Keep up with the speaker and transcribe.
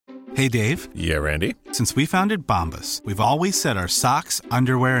Hey, Dave. Yeah, Randy. Since we founded Bombas, we've always said our socks,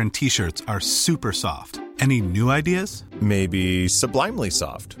 underwear, and T-shirts are super soft. Any new ideas? Maybe sublimely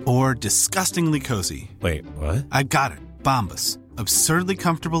soft. Or disgustingly cozy? Wait, what? I got it. Bombas. Absurdly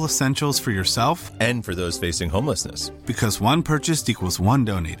comfortable essentials for yourself And for those facing homelessness. Because one purchased equals one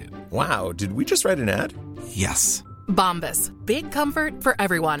donated. Wow, did we just write an ad? Yes. Bombas. Big comfort for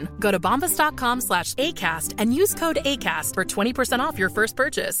everyone. Go to bombas.com/ACAST and use code ACAST for 20% off your first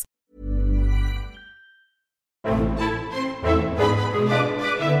purchase.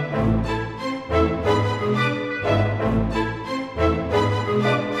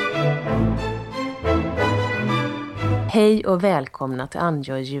 Hej och välkomna till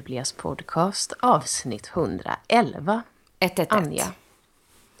Anja och Julias podcast, avsnitt 111. 111. Anja.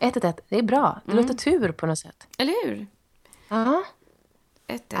 111, det är bra. Det låter tur på något sätt. Eller hur? Ja.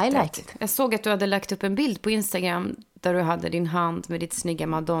 111. I like it. Jag såg att du hade lagt upp en bild på Instagram där du hade din hand med ditt snygga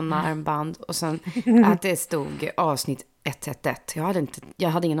Madonna-armband och sen att det stod avsnitt 111. Jag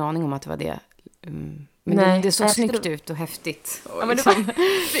hade ingen aning om att det var det. Men Nej, det såg snyggt ut och häftigt. Och Ja, men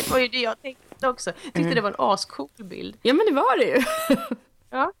det var ju det jag tänkte också. Jag tyckte det var en ascool bild. Ja, men det var det ju.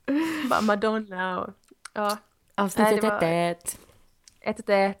 Ja, bara Madonna och... Ja. Avsnitt 111.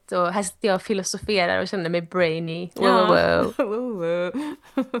 111 och här sitter jag och filosoferar och känner mig brainy. Wow, Ja. wow.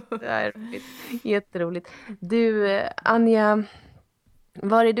 Det är roligt. Jätteroligt. Du, Anja,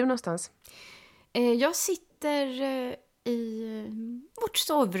 var är du någonstans? Jag sitter i vårt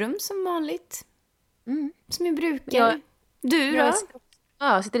sovrum som vanligt. Som jag brukar. Du då?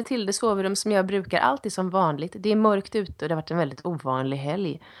 Jag sitter till det sovrum som jag brukar, alltid som vanligt. Det är mörkt ute och det har varit en väldigt ovanlig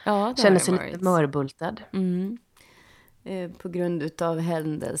helg. Ja, Känner sig lite mörbultad. På grund av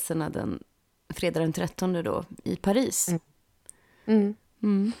händelserna fredag den 13 då i Paris.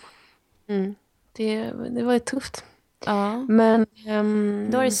 Det var ju tufft. Ja. Men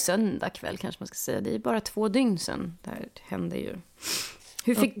Då är det söndag kväll kanske man ska säga. Det är bara 2 dygn sedan det här hände ju.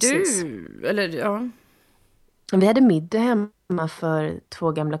 Hur fick du? Eller ja. vi hade middag hemma för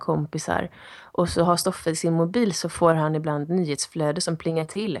 2 gamla kompisar. Och så har Stoffe sin mobil, så får han ibland nyhetsflöde som plingar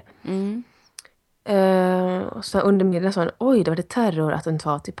till. Och så under middagen sa han, oj, det var det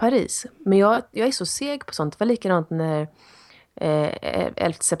terrorattentat i Paris. Men jag är så seg på sånt. Det var likadant när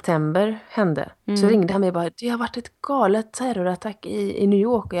 11 september hände. Så ringde han mig och bara, det har varit ett galet terrorattack i New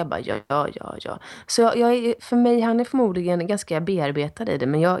York. Och jag bara, ja. Så för mig, han är förmodligen ganska bearbetad i det.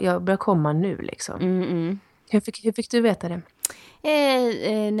 Men jag börjar komma nu liksom. Hur fick du veta det?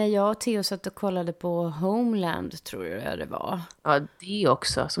 När jag och Theo satt och kollade på Homeland, tror jag det var. Ja, det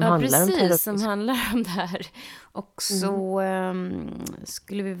också. Som handlar om precis, som handlar om det här. Och så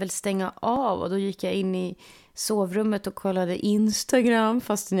skulle vi väl stänga av. Och då gick jag in i sovrummet och kollade Instagram,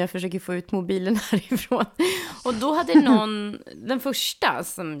 fastän jag försöker få ut mobilen härifrån. Och då hade någon, den första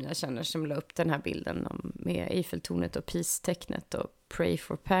som jag känner, som la upp den här bilden med Eiffeltornet och peace-tecknet och Pray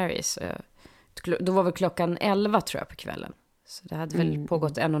for Paris. Då var väl klockan 11 tror jag på kvällen. Så det hade väl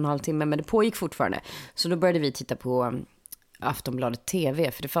pågått 1,5 timme, men det pågick fortfarande. Så då började vi titta på Aftonbladet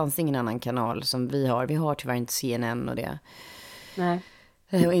TV, för det fanns ingen annan kanal som vi har. Vi har tyvärr inte CNN och det. Nej.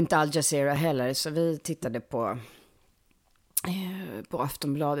 Och inte Al Jazeera heller, så vi tittade på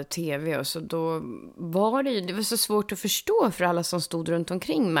Aftonbladet TV. Och så då var det var så svårt att förstå för alla som stod runt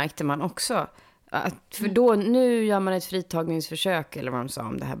omkring, märkte man också. För då, nu gör man ett fritagningsförsök, eller vad de sa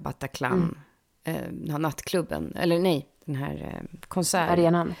om det här Bataclan, den här nattklubben, eller nej, den här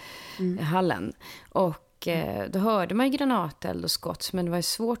konsertarenan, hallen. Och då hörde man granateld och skott, men det var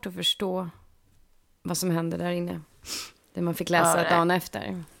svårt att förstå vad som hände där inne. Det man fick läsa dagen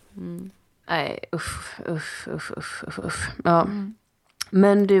efter. Nej, uff. Ja.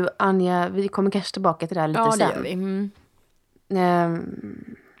 Men du, Anja, vi kommer kanske tillbaka till det här lite sen. Ja, det gör vi.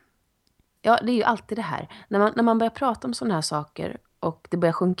 Ja, det är ju alltid det här. När man börjar prata om sådana här saker och det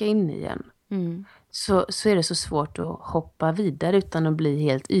börjar sjunka in igen, så är det så svårt att hoppa vidare utan att bli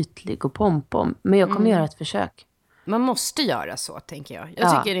helt ytlig och pompom. Men jag kommer göra ett försök. Man måste göra så, tänker jag.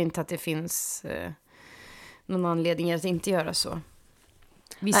 Jag tycker inte att det finns någon anledning att inte göra så.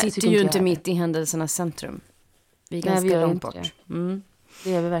 Vi sitter ju inte mitt i händelsernas centrum. Vi är ganska långt bort. Det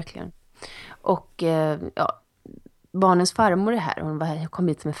gör vi verkligen. Och barnens farmor är här. Hon kom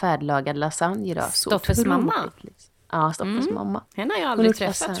hit med färdlagad lasagne idag. Stoffes mamma? Ja, Stoffes mamma. Henne har jag aldrig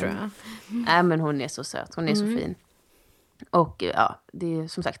träffat, tror jag. Nej, men hon är så söt. Hon är så fin. Och det är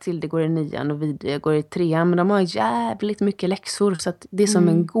som sagt, Tilde går i 9:an och vi går i 3:an. Men de har jävligt mycket läxor. Så att det är som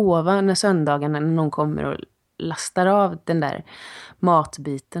en gåva när söndagarna, när någon kommer och lastar av den där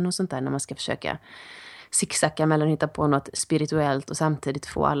matbiten och sånt där. När man ska försöka zigzacka mellan att hitta på något spirituellt och samtidigt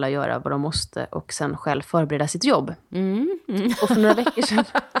få alla att göra vad de måste och sen själv förbereda sitt jobb. Och för några veckor sedan,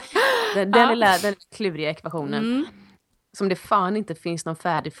 den kluriga ekvationen som det fan inte finns någon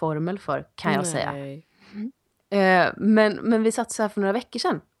färdig formel för, kan jag säga. Men vi satt så här för några veckor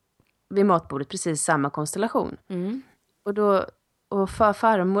sedan vid matbordet, precis samma konstellation. Och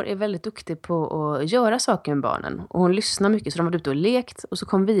farmor är väldigt duktig på att göra saker med barnen. Och hon lyssnar mycket, så de var ute och lekt. Och så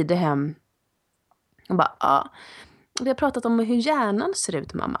kom Vide hem och bara, vi har pratat om hur hjärnan ser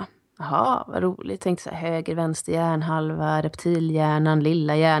ut, mamma. Jaha, vad roligt. Tänkte så här, höger, vänster hjärnhalva, reptilhjärnan,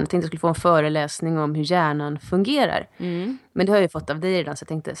 lilla hjärnan. Tänkte jag skulle få en föreläsning om hur hjärnan fungerar. Men det har jag ju fått av dig redan, så jag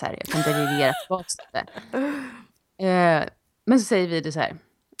tänkte så här, jag kan delegera tillbaka det. Men så säger Vide så här,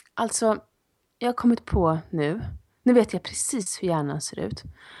 alltså, jag har kommit på nu vet jag precis hur hjärnan ser ut.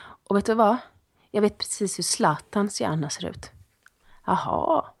 Och vet du vad? Jag vet precis hur Zlatans hjärna ser ut.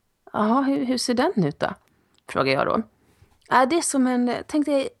 Jaha, hur ser den ut då? Frågar jag då. Det är som tänk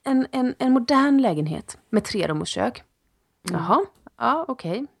dig en modern lägenhet med 3 rum och kök. Jaha,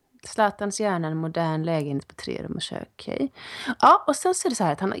 okej. Zlatans hjärna är en modern lägenhet med 3 rum och kök. Okej. Ja, och sen så är det så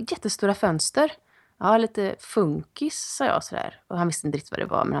här att han har jättestora fönster. Ja, lite funkis, sa jag sådär. Och han visste inte riktigt vad det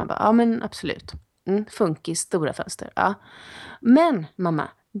var, men han bara, ja men absolut. Funkis, stora fönster. Ja. Men mamma,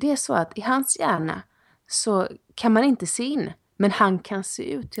 det är så att i hans hjärna så kan man inte se in, men han kan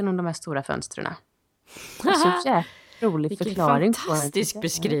se ut genom de här stora fönstren. Så jävla rolig förklaring. Vilken fantastisk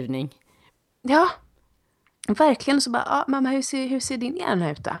beskrivning. Ja, verkligen. Så bara, mamma, hur ser din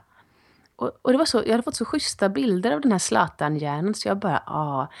hjärna ut då? Och det var så, jag hade fått så schyssta bilder av den här Zlatan-hjärnan, så jag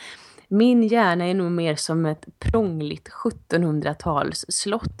bara, min hjärna är nog mer som ett prångligt 1700-tals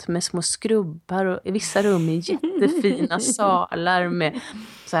slott med små skrubbar och i vissa rum i jättefina salar med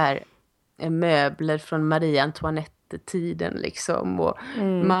så här möbler från Marie Antoinette-tiden liksom, och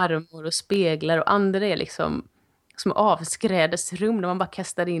marmor och speglar, och andra är liksom som avskrädesrum där man bara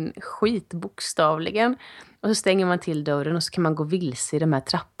kastar in skit bokstavligen, och så stänger man till dörren och så kan man gå vilse i de här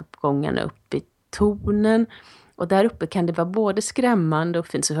trappuppgångarna upp i tornen. Och där uppe kan det vara både skrämmande och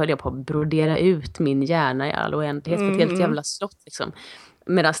fint. Så höll jag på att brodera ut min hjärna i all oändlighet för ett helt jävla slott liksom.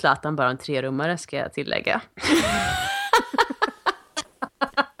 Medan Zlatan bara en 3-rummare, ska jag tillägga.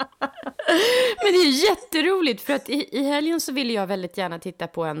 Men det är ju jätteroligt, för att i helgen så ville jag väldigt gärna titta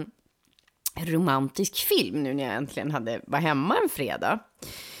på en romantisk film nu när jag äntligen var hemma en fredag.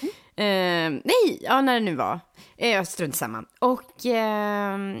 När det nu var. Jag strunt samman. Och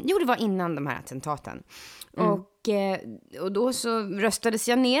det var innan de här attentaten. Och då så röstades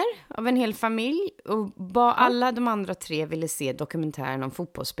jag ner av en hel familj och alla de andra 3 ville se dokumentären om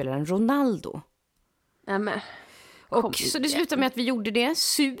fotbollsspelaren Ronaldo. Och så det slutade med att vi gjorde det.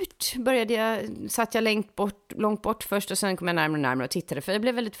 Surt satt jag långt bort först, och sen kom jag närmare och tittade, för jag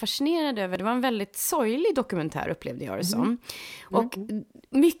blev väldigt fascinerad över, det var en väldigt sorglig dokumentär, upplevde jag det som. Och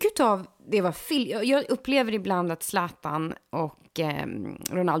mycket av det var jag upplever ibland att Zlatan och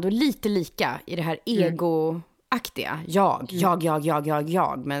Ronaldo är lite lika i det här egoaktiga.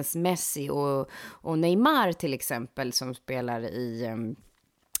 Jag. Men Messi och Neymar till exempel, som spelar i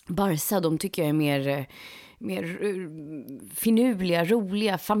Barca, de tycker jag är mer finurliga,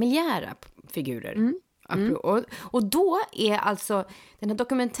 roliga, familjära figurer. Och då är alltså den här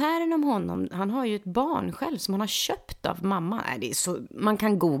dokumentären om honom, han har ju ett barn själv som han har köpt av mamma. Det är så, man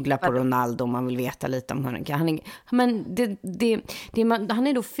kan googla på Ronaldo om man vill veta lite om honom. Han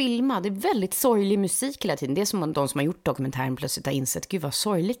är då filmad, det är väldigt sorglig musik hela tiden. Det är som de som har gjort dokumentären plötsligt har insett, gud vad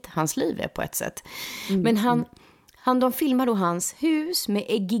sorgligt hans liv är på ett sätt. Men de filmar då hans hus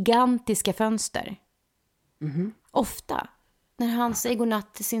med gigantiska fönster. Ofta när han säger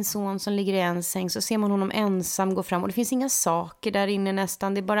godnatt till sin son som ligger i en säng, så ser man honom ensam gå fram, och det finns inga saker där inne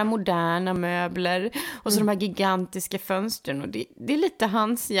nästan, det är bara moderna möbler och så de här gigantiska fönstren, och det är lite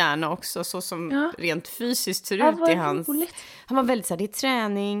hans hjärna också, så som rent fysiskt ser ut i hans. Han var väldigt så här, det är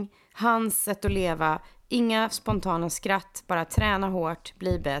träning, hans sätt att leva, inga spontana skratt, bara träna hårt,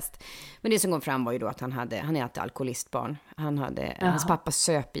 bli bäst. Men det som kom fram var ju då att han är ett alkoholistbarn. Hans pappa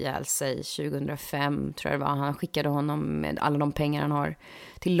söp ihjäl sig 2005, tror jag det var. Han skickade honom med alla de pengar han har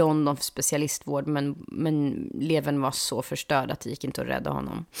till London för specialistvård, men levern var så förstörd att det gick inte att rädda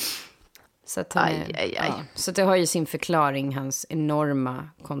honom. Så att så det har ju sin förklaring, hans enorma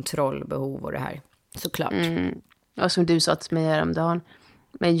kontrollbehov och det här, såklart. Och som du sa till mig häromdagen,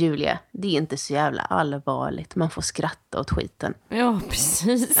 men Julia, det är inte så jävla allvarligt. Man får skratta åt skiten. Ja,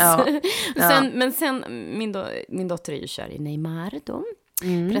 precis. Men sen, min dotter är ju kär i Neymar då.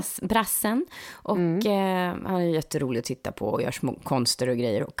 Brassen. Och han är jätterolig att titta på och gör små konster och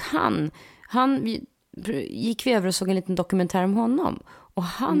grejer. Och han gick vi över och såg en liten dokumentär om honom. Och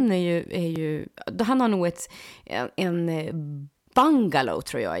han han har nog en bungalow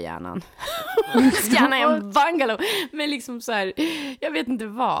tror jag i hjärnan. Gärna en bungalow. Men liksom så här, jag vet inte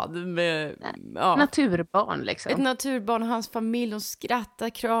vad. Naturbarn liksom. Ett naturbarn och hans familj, de skrattar,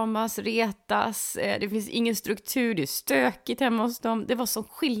 kramas, retas. Det finns ingen struktur, det är stökigt hemma hos dem. Det var så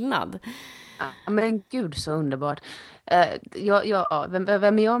skillnad. Ja, men gud så underbart.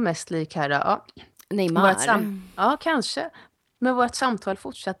 Vem är jag mest lik här då? Ja. Neymar. Ja, kanske. Men vårt samtal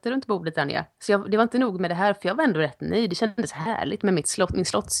fortsatte runt bordet, Anja. Så det var inte nog med det här, för jag var ändå rätt nöjd. Det kändes härligt med min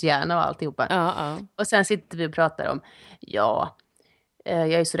slottshjärna och alltihopa. Ja. Och sen sitter vi och pratar om, jag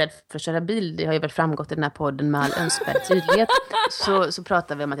är så rädd för att köra bil. Det har ju väl framgått i den här podden med all önskvärd tydlighet. Så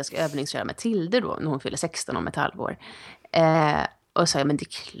pratar vi om att jag ska övningsköra med Tilde då, när hon fyller 16 om ett halvår. Och sa jag, men det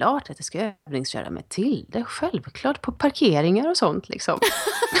är klart att jag ska övningsköra med Tilde. Självklart på parkeringar och sånt liksom.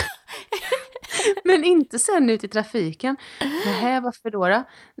 Men inte sen ut i trafiken. Nej, varför då?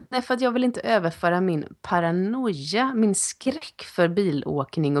 Nej, för att jag vill inte överföra min paranoia, min skräck för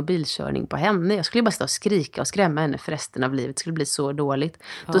bilåkning och bilkörning på henne. Jag skulle bara stå och skrika och skrämma henne för resten av livet. Det skulle bli så dåligt.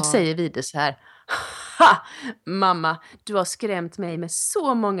 Då säger vi det så här. Ha! Mamma, du har skrämt mig med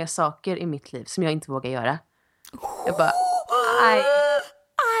så många saker i mitt liv som jag inte vågar göra. Jag bara,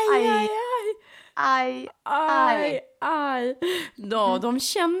 aj. Då, de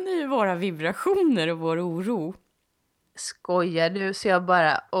känner ju våra vibrationer och vår oro. Skojar du? Så jag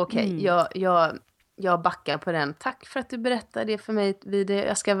bara, okej, jag backar på den. Tack för att du berättade det för mig.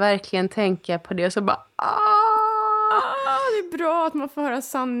 Jag ska verkligen tänka på det. Så bara, det är bra att man får höra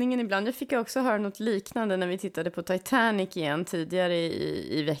sanningen ibland. Jag fick också höra något liknande när vi tittade på Titanic igen tidigare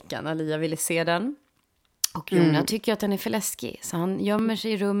i veckan. Alia ville se den. Och Jona tycker att den är för läskig. Så han gömmer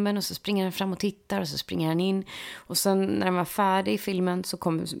sig i rummen och så springer han fram och tittar och så springer han in. Och sen när den var färdig i filmen så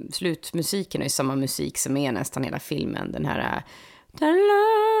kom slutmusiken, och i samma musik som är nästan hela filmen. Den här...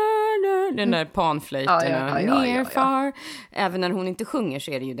 Den där panflöjten near far. Även när hon inte sjunger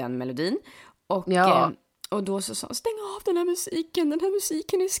så är det ju den melodin. Och då så sa han, stäng av den här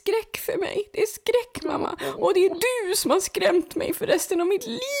musiken är skräck för mig. Det är skräck, mamma. Och det är du som har skrämt mig för resten av mitt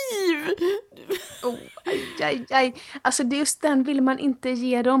liv. Aj. Alltså det är just den vill man inte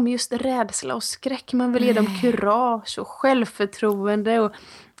ge dem, just rädsla och skräck. Man vill ge dem kurage och självförtroende och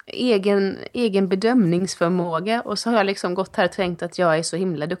egen bedömningsförmåga. Och så har jag liksom gått här och tänkt att jag är så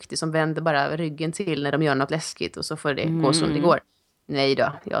himla duktig som vänder bara ryggen till när de gör något läskigt, och så får det gå som det går. Nej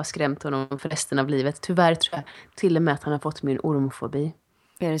då, jag har skrämt honom för resten av livet. Tyvärr tror jag till och med att han har fått min ormfobi.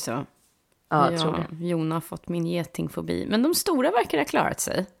 Är det så? Ja, jag tror det. Jona har fått min getingfobi. Men de stora verkar ha klarat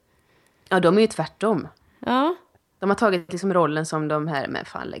sig. Ja, de är ju tvärtom. Ja. De har tagit liksom rollen som de här, men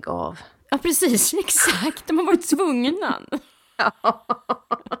fan lägg av. Ja, precis. Exakt. De har varit tvungna. Ja.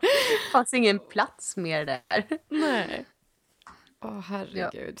 Fanns ingen plats mer där. Nej.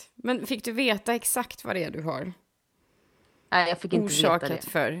 Herregud. Ja. Men fick du veta exakt vad det är du har? Nej, jag fick inte orsakat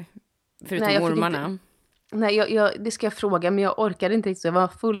veta det. Förutom ormarna. Nej, det ska jag fråga, men jag orkade inte riktigt. Jag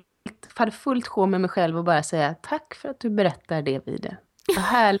hade fullt sjå med mig själv och bara säga tack för att du berättar det vid det. Vad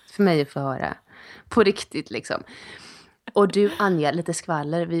härligt för mig att få höra. På riktigt liksom. Och du, Anja, lite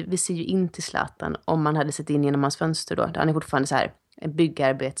skvaller. Vi ser ju in till Zlatan. Om man hade sett in genom hans fönster då. Han är fortfarande så här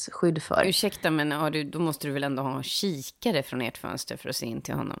byggarbetsskydd för. Ursäkta, men då måste du väl ändå ha en kikare från ert fönster för att se in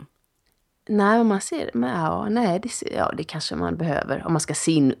till honom? Nej, man ser, men det kanske man behöver. Om man ska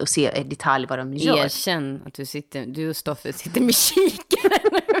se in och se i detalj vad de gör. Erkänn att du och Stoffe sitter med kikare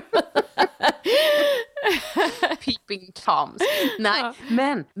nu. Peeping Toms. Nej, ja.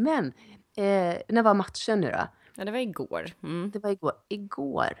 Men när var matchen nu då? Ja, det var igår. Det var igår.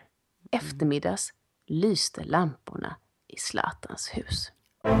 Igår eftermiddags lyste lamporna i Zlatans hus.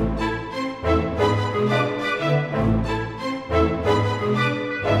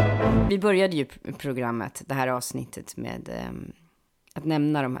 Vi började ju programmet, det här avsnittet, med att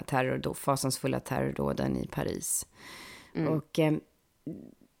nämna de här fasansfulla terrordåden i Paris. Och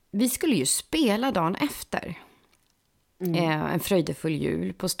vi skulle ju spela dagen efter. En fröjdefull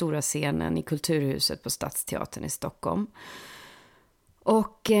jul på stora scenen i Kulturhuset på Stadsteatern i Stockholm.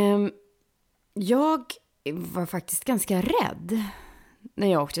 Och jag var faktiskt ganska rädd när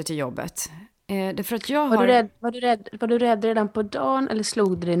jag åkte till jobbet. Därför att jag var du rädd redan på dagen eller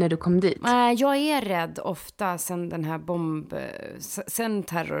slog det dig när du kom dit? Jag är rädd ofta sen den här sen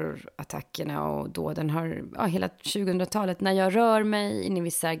terrorattackerna och då den har hela 2000-talet när jag rör mig inne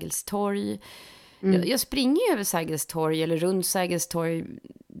vid Sergels torg. Jag springer över Sergels torg eller runt Sergels torg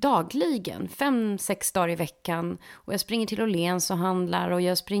dagligen, 5-6 dagar i veckan, och jag springer till Åhléns och handlar, och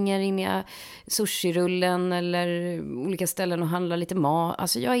jag springer in i sushirullen eller olika ställen och handlar lite mat.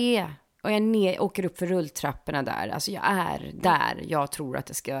 Alltså jag är Och jag åker upp för rulltrapporna där. Alltså jag är där jag tror att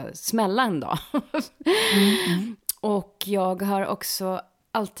det ska smälla en dag. Och jag har också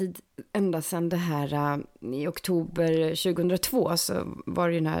alltid, ända sedan det här i oktober 2002 så var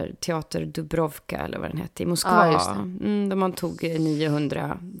det ju den här teater Dubrovka eller vad den hette i Moskva. Där man tog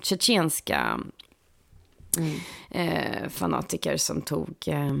 900 tjetjenska fanatiker som tog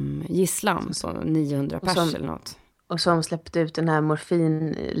gisslan på 900 pers eller något. Och som släppte ut den här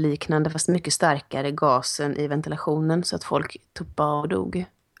morfinliknande fast mycket starkare gasen i ventilationen så att folk tuppade och dog.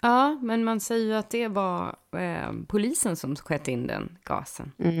 Ja, men man säger ju att det var polisen som sköt in den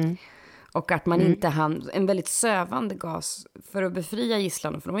gasen. Och att man inte hann, en väldigt sövande gas för att befria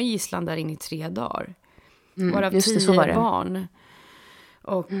gisslan. För de var gisslan där inne i 3 dagar. Varav 10 barn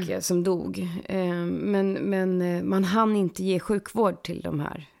och, som dog. Men man hann inte ge sjukvård till de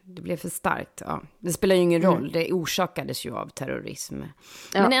här. Det blev för starkt. Ja. Det spelar ju ingen roll. Det orsakades ju av terrorism.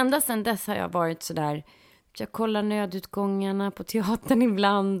 Ja. Men ända sedan dess har jag varit så där. Jag kollar nödutgångarna på teatern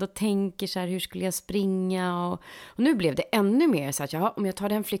ibland och tänker så här, hur skulle jag springa? Och nu blev det ännu mer så att om jag tar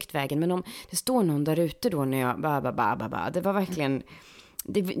den flyktvägen, men om det står någon där ute då när jag det var verkligen,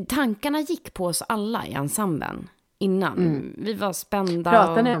 tankarna gick på oss alla i ensemblen innan. Vi var spända.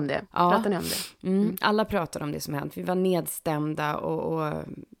 Pratade ni om det? Ja. Alla pratade om det som hänt. Vi var nedstämda och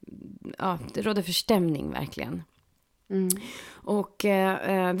det rådde förstämning verkligen. Och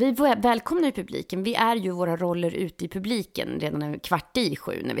vi välkomnar i publiken. Vi är ju våra roller ute i publiken redan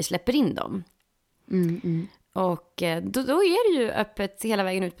 6:15 när vi släpper in dem. Och då är det ju öppet hela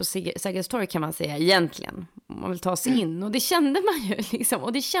vägen ut på Sergels torg kan man säga egentligen. Man vill ta sig in. Och det kände man ju liksom.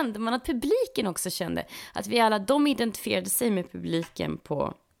 Och det kände man att publiken också kände. Att vi alla, de identifierade sig med publiken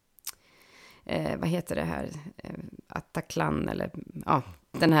på vad heter det här? Attaclan eller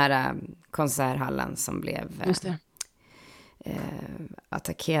den här konserthallen som blev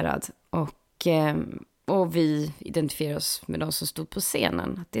attackerad. Och vi identifierar oss med de som stod på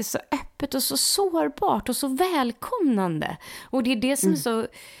scenen. Att det är så öppet och så sårbart och så välkomnande. Och det är det som är så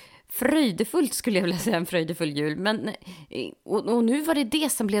fröjdefullt, skulle jag vilja säga, en fröjdefull jul. Men, och nu var det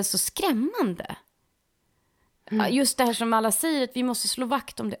som blev så skrämmande. Just det här som alla säger, att vi måste slå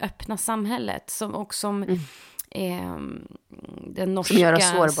vakt om det öppna samhället. Den norska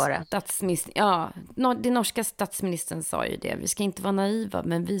den norska statsministern sa ju det. Vi ska inte vara naiva,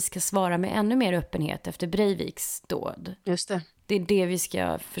 men vi ska svara med ännu mer öppenhet efter Breiviks dåd. Just det. Det är det vi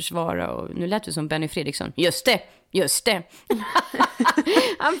ska försvara. Och nu lät du som Benny Fredriksson. Just det.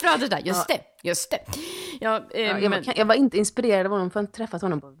 Han pratade där. Just det. Jag var inte inspirerad av honom för att ha träffat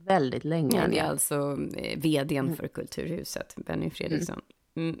honom på väldigt länge. Det är alltså vdn för Kulturhuset, Benny Fredriksson.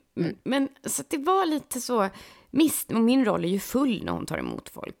 Men så det var lite så. Min roll är ju full när hon tar emot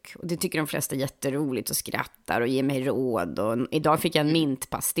folk. Och det tycker de flesta är jätteroligt och skrattar och ger mig råd. Och idag fick jag en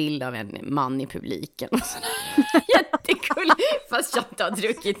mintpastill av en man i publiken. Jättekul. Fast jag inte har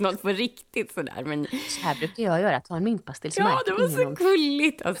druckit något på riktigt sådär. Men så här brukar jag göra, ta en mintpastill. Ja, det var så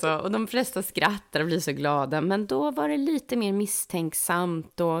gulligt alltså. Och de flesta skrattar och blir så glada. Men då var det lite mer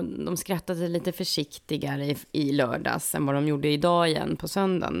misstänksamt. Och de skrattade lite försiktigare i lördags än vad de gjorde idag igen på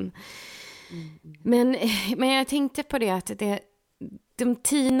söndagen. Men jag tänkte på det att de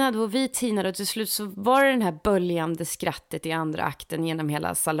tinade och vi tinade och till slut så var det den här böljande skrattet i andra akten genom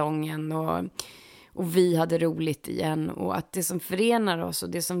hela salongen och vi hade roligt igen och att det som förenar oss och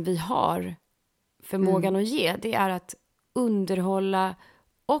det som vi har förmågan att ge, det är att underhålla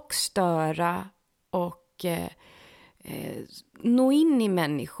och störa och nå in i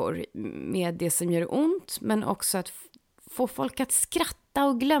människor med det som gör ont, men också att få folk att skratta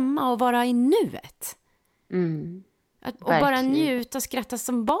och glömma och vara i nuet. Och bara njuta och skratta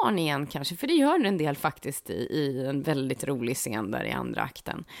som barn igen kanske. För det gör en del faktiskt i en väldigt rolig scen där i andra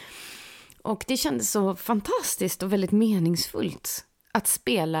akten. Och det kändes så fantastiskt och väldigt meningsfullt att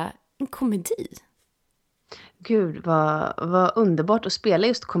spela en komedi. Gud, vad underbart att spela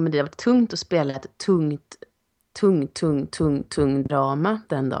just komedi. Det var tungt att spela ett tung drama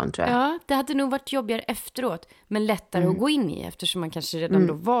den dagen, tror jag. Ja, det hade nog varit jobbigare efteråt, men lättare att gå in i eftersom man kanske redan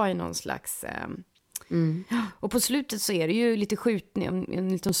då var i någon slags... Och på slutet så är det ju lite skjutning, en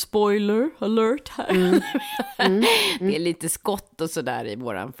liten spoiler alert här. Det är lite skott och sådär i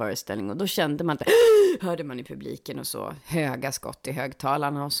våran föreställning och då kände man att hörde man i publiken och så höga skott i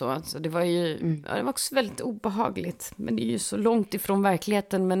högtalarna och så det var ju det var också väldigt obehagligt, men det är ju så långt ifrån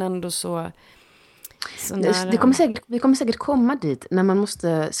verkligheten men ändå så vi kommer säkert komma dit när man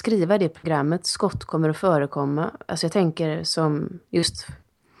måste skriva det programmet. Skott kommer att förekomma. Alltså jag tänker som just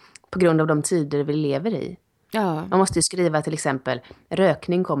på grund av de tider vi lever i. Ja. Man måste ju skriva till exempel,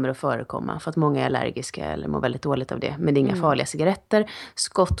 rökning kommer att förekomma för att många är allergiska eller mår väldigt dåligt av det. Men det är inga farliga cigaretter.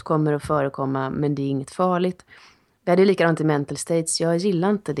 Skott kommer att förekomma, men det är inget farligt. Det är likadant i mental states. Jag gillar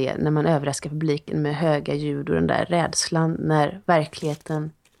inte det när man överraskar publiken med höga ljud och den där rädslan när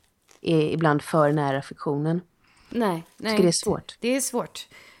verkligheten är ibland för nära fiktionen. Nej. Det är svårt. Det är svårt.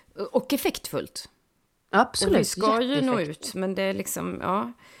 Och effektfullt. Absolut. Och vi ska ju nå ut, men det är liksom,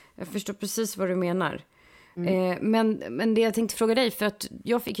 ja, jag förstår precis vad du menar. Men det jag tänkte fråga dig, för att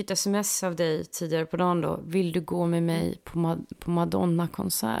jag fick ett sms av dig tidigare på dagen då. Vill du gå med mig på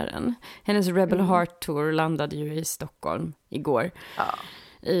Madonna-konserten? Hennes Rebel Heart Tour landade ju i Stockholm igår. Ja.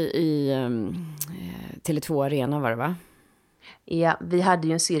 I Tele2 Arena var det, va? Ja, vi hade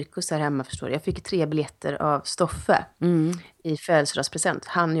ju en cirkus här hemma, förstår du. Jag fick 3 biljetter av Stoffe i födelsedagspresent.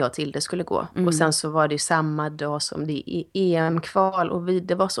 Han och jag till det skulle gå. Och sen så var det ju samma dag som det är EM-kval. Och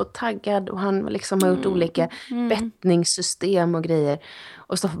det var så taggad. Och han liksom har gjort olika bettningssystem och grejer.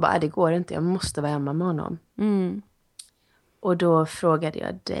 Och Stoffe bara, det går inte. Jag måste vara hemma med honom. Och då frågade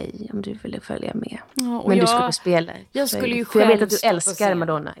jag dig om du ville följa med. Ja, men du skulle spela. Jag skulle ju för jag vet att du älskar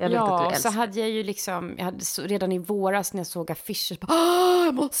Madonna. Jag vet att du älskar. Så hade jag ju liksom, redan i våras när jag såg affischer,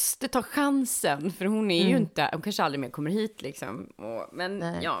 jag måste ta chansen. För hon är ju inte, hon kanske aldrig mer kommer hit liksom.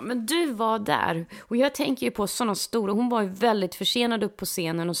 Men du var där. Och jag tänker ju på sådana stora, hon var ju väldigt försenad upp på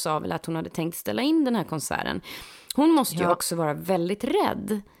scenen och sa väl att hon hade tänkt ställa in den här konserten. Hon måste ju också vara väldigt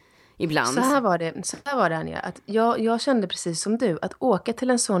rädd. Ibland. Så här var det Anja, att jag kände precis som du, att åka till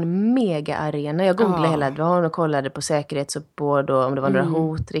en sån mega-arena, jag googlade hela dagen och kollade på säkerhetsuppbåd och om det var några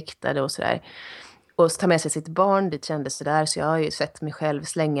hot riktade och sådär. Och ta med sig sitt barn, det kändes sådär, så jag har ju sett mig själv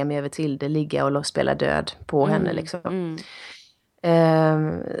slänga mig över till det, ligga och spela död på henne liksom.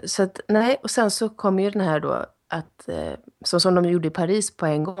 Så att, nej, och sen så kom ju den här då, att så som de gjorde i Paris på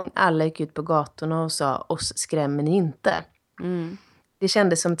en gång, alla gick ut på gatorna och sa, oss skrämmer ni inte. Det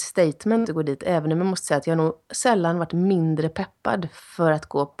kändes som ett statement att gå dit, även om jag måste säga att jag nog sällan varit mindre peppad för att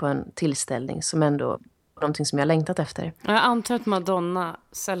gå på en tillställning som ändå någonting som jag längtat efter. Jag antar att Madonna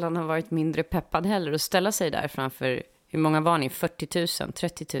sällan har varit mindre peppad heller att ställa sig där framför, hur många var ni? 40 000,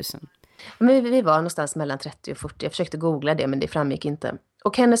 30 000? Men vi var någonstans mellan 30 och 40, jag försökte googla det men det framgick inte.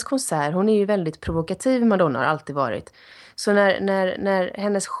 Och hennes konsert, hon är ju väldigt provokativ, Madonna har alltid varit. Så när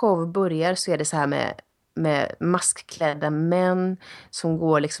hennes show börjar så är det så här med maskklädda män som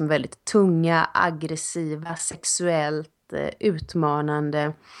går liksom väldigt tunga, aggressiva, sexuellt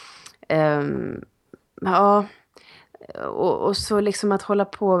utmanande. Och så liksom att hålla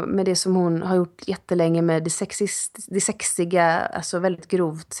på med det som hon har gjort jättelänge med det sexiga, alltså väldigt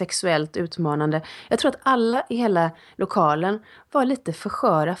grovt sexuellt utmanande. Jag tror att alla i hela lokalen var lite för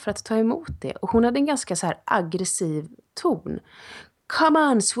sköra för att ta emot det. Och hon hade en ganska så här aggressiv ton. Come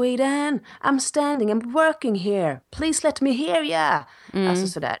on, Sweden, I'm standing, I'm working here. Please let me hear ya. Alltså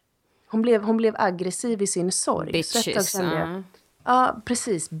sådär. Hon blev aggressiv i sin sorg. Bitches. Ja,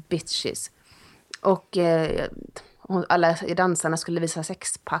 precis. Bitches. Och alla dansarna skulle visa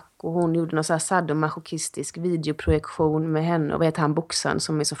sexpack. Och hon gjorde någon så här sadomasochistisk videoprojektion med henne. Och vad heter han, boxaren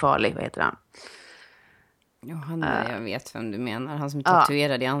som är så farlig? Vad heter han? Jag vet vem du menar. Han som är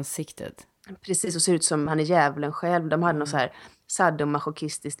tatuerad i ansiktet. Precis, och ser ut som han är djävulen själv. De hade någon så här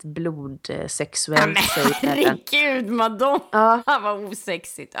sadomasochistiskt blodsexuellt. Herregud, Madonna. Han var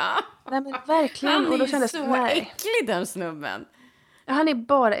osexigt. Nej, men verkligen. Han och då är kändes, så äcklig, den snubben. Han är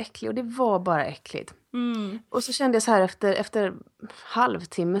bara äcklig och det var bara äckligt. Och så kände jag så här efter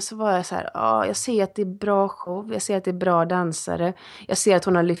halvtimme så var jag så här, jag ser att det är bra show, jag ser att det är bra dansare, jag ser att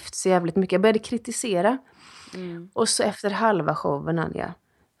hon har lyft sig jävligt mycket. Jag började kritisera. Och så efter halva showen, Anja,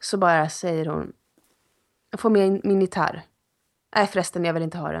 så bara säger hon, jag får med min gitarr. Nej förresten, jag vill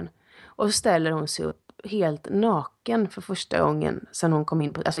inte ha den. Och så ställer hon sig upp helt naken för första gången sen hon kom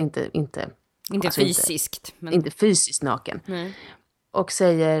in på, alltså inte fysiskt. Men... Inte fysiskt naken. Nej. Och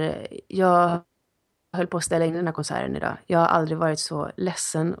säger, jag höll på att ställa in den här konserten idag. Jag har aldrig varit så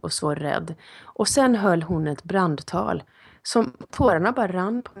ledsen och så rädd. Och sen höll hon ett brandtal. Som tårarna bara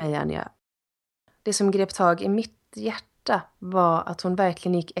rann på mig, Anja. Det som grep tag i mitt hjärta var att hon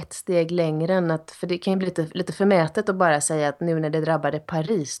verkligen gick ett steg längre än att, för det kan ju bli lite förmätet att bara säga att nu när det drabbade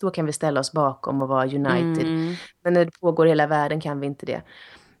Paris, då kan vi ställa oss bakom och vara united. Men när det pågår hela världen kan vi inte det.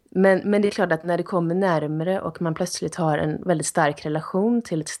 Men det är klart att när det kommer närmare och man plötsligt har en väldigt stark relation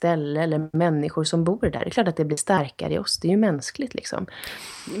till ett ställe eller människor som bor där, det är klart att det blir starkare i oss. Det är ju mänskligt liksom.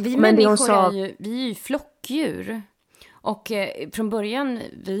 Vi människor vi är ju flockdjur. Och från början,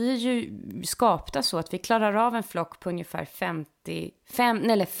 vi är ju skapta så att vi klarar av en flock på ungefär 5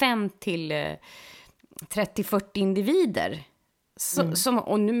 till 30-40 individer.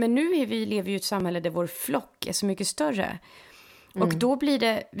 Men nu lever vi i ett samhälle där vår flock är så mycket större. Och då blir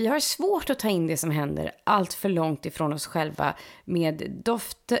det, vi har svårt att ta in det som händer allt för långt ifrån oss själva med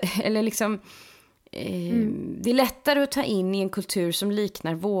doft, eller liksom, det är lättare att ta in i en kultur som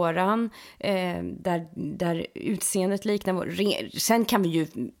liknar våran, där utseendet liknar sen kan vi ju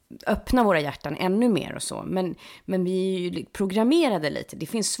öppna våra hjärtan ännu mer och så, men vi är ju programmerade lite, det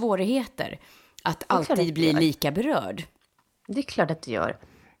finns svårigheter att alltid bli lika berörd. Det är klart att det gör.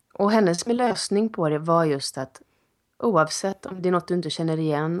 Och hennes lösning på det var just att oavsett om det är något du inte känner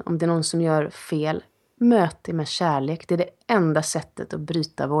igen, om det är någon som gör fel, möt det med kärlek. Det är det enda sättet att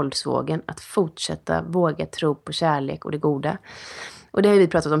bryta våldsvågen. Att fortsätta våga tro på kärlek och det goda. Och det har vi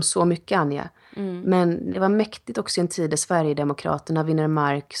pratat om så mycket, Anja. Men det var mäktigt också i en tid där Sverigedemokraterna vinner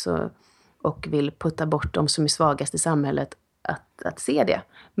mark och vill putta bort de som är svagast i samhället att se det.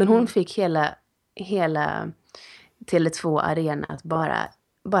 Men hon fick hela Tele2-arenan att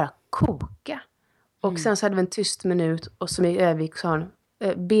bara koka. Och sen så hade vi en tyst minut och som i Övik sa hon,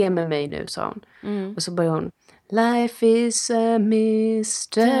 be med mig nu, sa hon. Och så började hon, life is a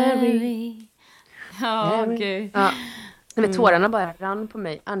mystery. Ja, gud. Ja. Tårarna bara rann på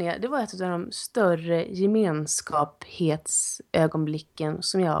mig. Anja, det var ett av de större gemenskapshetsögonblicken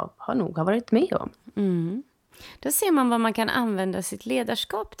som jag har varit med om. Då ser man vad man kan använda sitt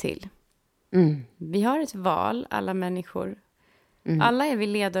ledarskap till. Vi har ett val, alla människor. Alla är vi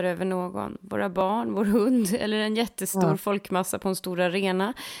ledare över någon. Våra barn, vår hund eller en jättestor folkmassa på en stor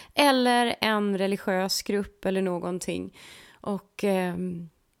arena. Eller en religiös grupp eller någonting. Och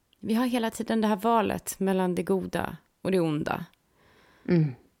vi har hela tiden det här valet mellan det goda och det onda.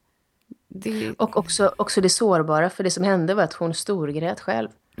 Och också det sårbara, för det som hände var att hon storgrät själv.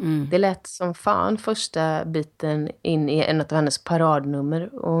 Det lät som fan första biten in i en av hennes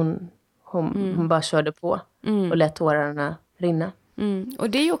paradnummer. Och hon bara körde på och lät tårarna rinna. Och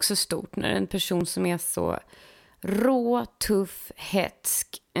det är ju också stort när en person som är så rå, tuff,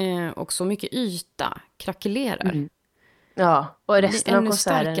 hetsk och så mycket yta krackelerar. Ja, och resten av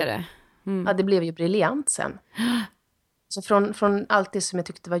konserten starkare. Ja, det blev ju briljant sen. Så från allt det som jag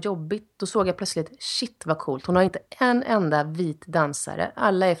tyckte var jobbigt, då såg jag plötsligt, shit vad coolt. Hon har inte en enda vit dansare.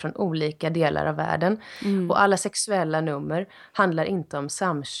 Alla är från olika delar av världen. Och alla sexuella nummer handlar inte om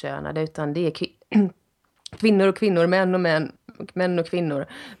samkönade, utan det är kvinnor och kvinnor, män och kvinnor.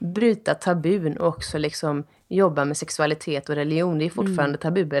 Bryta tabun och också liksom jobba med sexualitet och religion. Det är fortfarande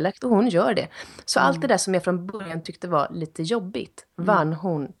tabubelagt och hon gör det. Så allt det där som jag från början tyckte var lite jobbigt vann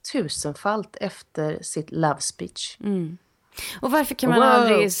hon 1000-falt efter sitt love speech. Och varför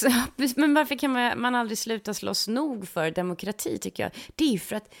kan man aldrig sluta slåss nog för demokrati, tycker jag. Det är ju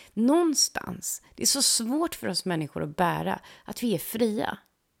för att någonstans, det är så svårt för oss människor att bära att vi är fria.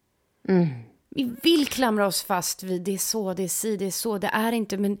 Vi vill klamra oss fast vid det är så, det är si, det är så, det är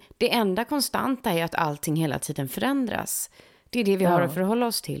inte. Men det enda konstanta är att allting hela tiden förändras. Det är det vi har att förhålla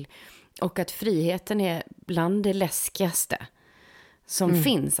oss till. Och att friheten är bland det läskigaste som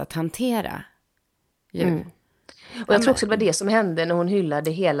finns att hantera. Och jag tror också det var det som hände när hon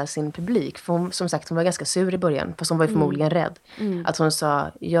hyllade hela sin publik. För hon, som sagt, hon var ganska sur i början. Fast hon var ju förmodligen rädd. Att hon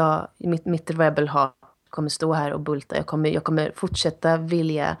sa, mitt rebel hat kommer stå här och bulta. Jag kommer fortsätta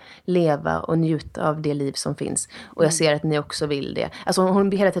vilja leva och njuta av det liv som finns. Och jag ser att ni också vill det. Alltså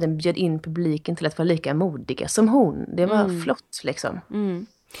hon hela tiden bjöd in publiken till att vara lika modiga som hon. Det var flott liksom.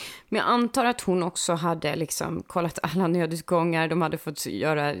 Men jag antar att hon också hade liksom kollat alla nödutgångar. De hade fått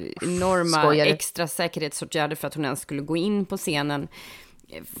göra enorma extra säkerhetsåtgärder för att hon ens skulle gå in på scenen.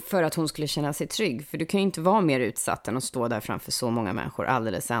 För att hon skulle känna sig trygg. För du kan ju inte vara mer utsatt än att stå där framför så många människor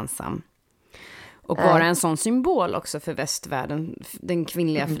alldeles ensam. Och vara en sån symbol också för västvärlden, den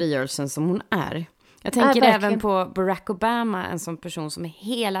kvinnliga frigörelsen som hon är. Jag tänker även på Barack Obama, en sån person som är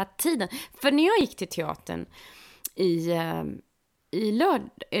hela tiden. För när jag gick till teatern i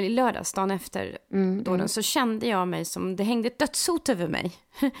lördagsdagen efter då så kände jag mig som det hängde ett dödshot över mig.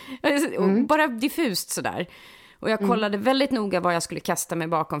 Bara diffust sådär. Och jag kollade väldigt noga vad jag skulle kasta mig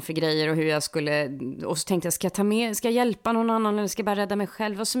bakom för grejer och hur jag skulle, och så tänkte jag, ska jag hjälpa någon annan eller ska jag bara rädda mig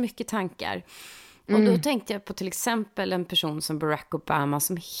själv? Och så mycket tankar. Och då tänkte jag på till exempel en person som Barack Obama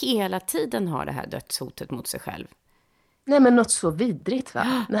som hela tiden har det här dödshotet mot sig själv. Nej, men något så vidrigt,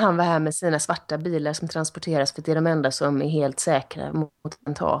 va? När han var här med sina svarta bilar som transporteras för att det är de enda som är helt säkra mot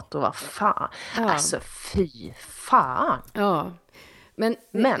attentat och vad fan. Alltså fy fan. Ja. Men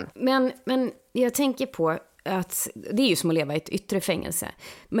jag tänker på att det är ju som att leva i ett yttre fängelse.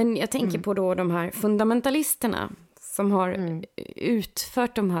 Men jag tänker på då de här fundamentalisterna som har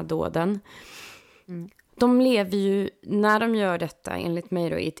utfört de här dåden. De lever ju, när de gör detta enligt mig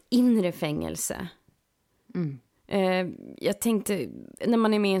då, i ett inre fängelse. Jag tänkte, när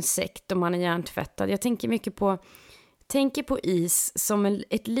man är med i en sekt och man är hjärntvättad, jag tänker mycket på is som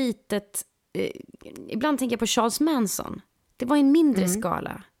ett litet, ibland tänker jag på Charles Manson. Det var en mindre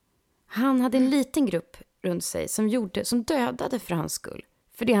skala. Han hade en liten grupp runt sig som dödade för hans skull.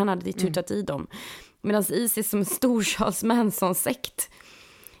 För det han hade tutat i dem. Medan is är som en stor Charles Manson-sekt.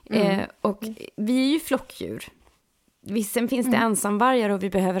 Och vi är ju flockdjur. Sen finns det ensamvargar och vi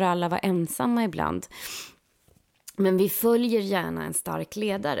behöver alla vara ensamma ibland. Men vi följer gärna en stark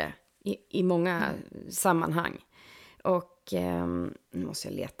ledare i många sammanhang. Och nu måste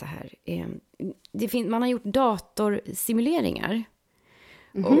jag leta här. Man har gjort datorsimuleringar.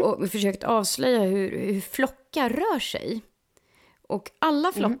 Och försökt avslöja hur flockar rör sig. Och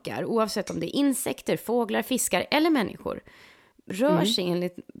alla flockar, oavsett om det är insekter, fåglar, fiskar eller människor, rör sig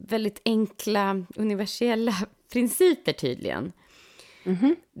enligt väldigt enkla, universella principer tydligen.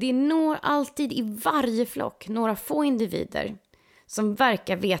 Det når alltid i varje flock några få individer som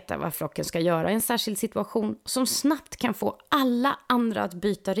verkar veta vad flocken ska göra i en särskild situation, som snabbt kan få alla andra att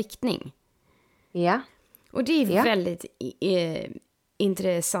byta riktning. Ja. Och det är väldigt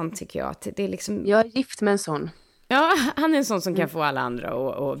intressant tycker jag. Att det är liksom... Jag är gift med en sån. Ja, han är en sån som kan få alla andra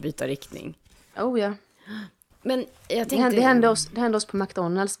att byta riktning. Oh ja. Men jag tänkte... det hände oss på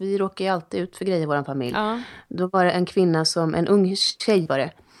McDonalds. Vi råkar ju alltid ut för grejer i vår familj. Ja. Då var det en kvinna en ung tjej var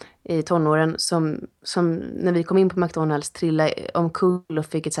det, i tonåren som när vi kom in på McDonalds trillade omkull och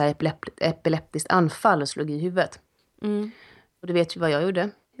fick ett så här epileptiskt anfall och slog i huvudet. Och du vet ju vad jag gjorde.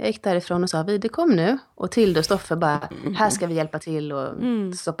 Jag gick därifrån och sa, det kom nu. Och Tilde och Stoffe bara, här ska vi hjälpa till och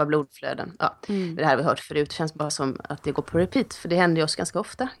stoppa blodflöden. Ja, det här har vi hört förut. Det känns bara som att det går på repeat. För det händer ju oss ganska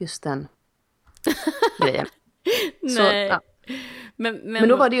ofta, just den grejen. Nej. Så, ja. Men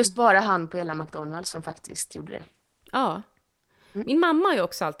då var det just bara han på hela McDonalds som faktiskt gjorde det. Ja. Min mamma har ju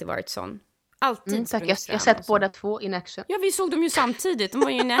också alltid varit sån. Alltid. Tack. Jag har sett båda två in action. Ja, vi såg dem ju samtidigt. De var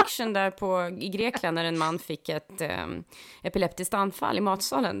ju in action där i Grekland när en man fick ett epileptiskt anfall i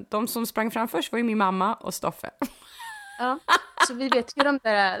matsalen. De som sprang fram först var ju min mamma och Stoffe. Ja, så vi vet ju de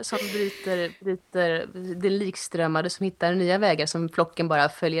där som bryter det likströmmade som hittar nya vägar som flocken bara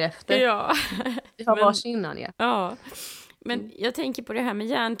följer efter. Ja. Vi har varsin innan, ja. Ja. Men jag tänker på det här med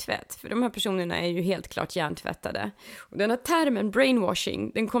hjärntvätt. För de här personerna är ju helt klart hjärntvättade. Och den här termen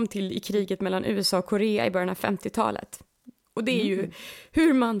brainwashing, den kom till i kriget mellan USA och Korea i början av 50-talet. Och det är ju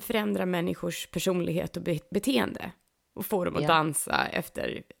hur man förändrar människors personlighet och beteende. Och får dem att dansa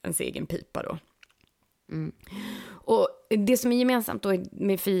efter ens egen pipa då. Och det som är gemensamt då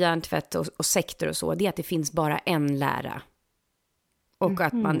med fri hjärntvätt och sekter och så, det är att det finns bara en lära. Och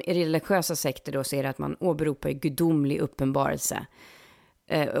att man i religiösa sekter då ser att man åberopar gudomlig uppenbarelse.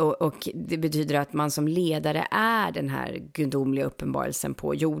 Och det betyder att man som ledare är den här gudomliga uppenbarelsen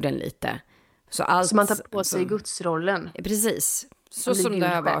på jorden lite. Så man tar på sig gudsrollen. Precis. Så som det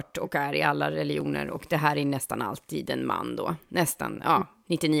har varit och är i alla religioner. Och det här är nästan alltid en man då. Nästan,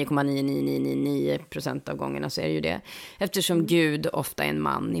 99,9999% av gångerna så är det ju det. Eftersom Gud ofta är en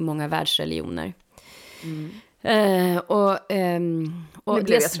man i många världsreligioner. Nu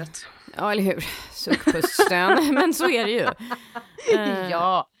blev jag trött. Ja, eller hur? Suckpuststön. Men så är det ju.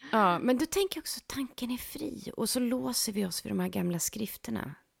 Ja, men du tänker också att tanken är fri. Och så låser vi oss vid de här gamla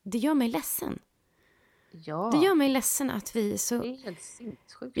skrifterna. Det gör mig ledsen. Ja. Det gör mig ledsen att vi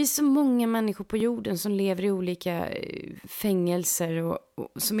är så många människor på jorden som lever i olika fängelser och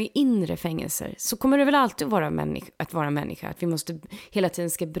som är inre fängelser. Så kommer det väl alltid att vara människa. Att vi måste hela tiden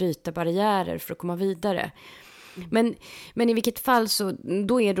ska bryta barriärer för att komma vidare. Men i vilket fall så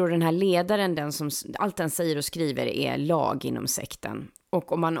då är då den här ledaren den som allt den säger och skriver är lag inom sekten.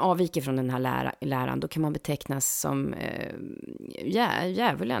 Och om man avviker från den här läran då kan man betecknas som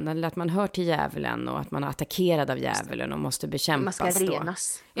djävulen. Eller att man hör till djävulen och att man är attackerad av djävulen och måste bekämpas. Man ska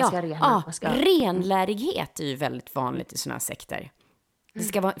renas. Renlärighet är ju väldigt vanligt i såna här sekter. Det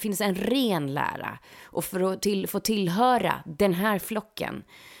ska finnas en ren lära. Och för att få tillhöra den här flocken.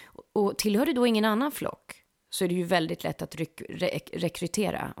 Och tillhör du då ingen annan flock så är det ju väldigt lätt att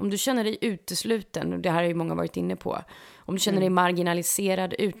rekrytera. Om du känner dig utesluten, och det här har ju många varit inne på. Om du känner dig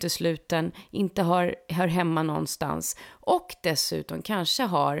marginaliserad, utesluten, inte hör hemma någonstans. Och dessutom kanske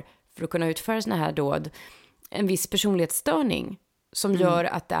har, för att kunna utföra såna här dåd, en viss personlighetsstörning. Som gör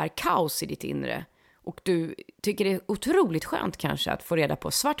att det är kaos i ditt inre. Och du tycker det är otroligt skönt kanske att få reda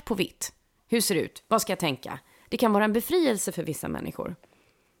på svart på vitt. Hur ser det ut? Vad ska jag tänka? Det kan vara en befrielse för vissa människor.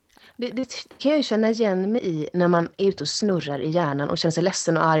 Det kan jag ju känna igen mig i när man är ute och snurrar i hjärnan och känner sig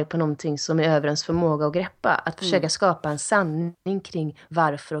ledsen och arg på någonting som är över ens förmåga att greppa. Att försöka skapa en sanning kring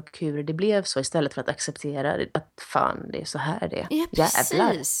varför och hur det blev så istället för att acceptera att fan, det är så här det är. Ja,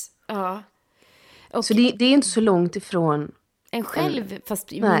 precis. Ja. Och Så det är inte så långt ifrån en själv,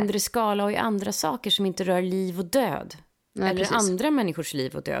 fast i mindre skala och i andra saker som inte rör liv och död. Nej, eller precis. andra människors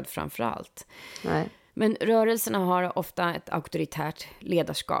liv och död framför allt. Nej. Men rörelserna har ofta ett auktoritärt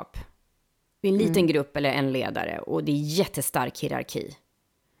ledarskap. Det är en liten grupp eller en ledare och det är jättestark hierarki.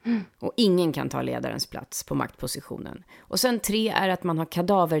 Och ingen kan ta ledarens plats på maktpositionen. Och sen 3 är att man har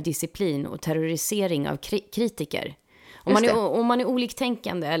kadaverdisciplin och terrorisering av kritiker. Om man är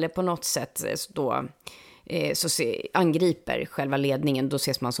oliktänkande eller på något sätt då angriper själva ledningen, då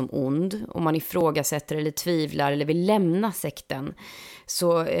ses man som ond. Om man ifrågasätter eller tvivlar eller vill lämna sekten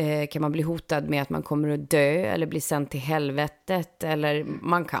så kan man bli hotad med att man kommer att dö eller bli sänd till helvetet, eller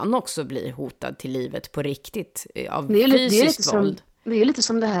man kan också bli hotad till livet på riktigt av fysiskt våld. Det är lite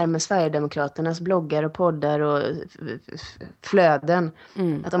som det här med Sverigedemokraternas bloggar och poddar och flöden.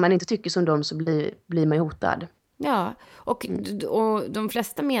 Att om man inte tycker som dem så blir man hotad. Ja, och de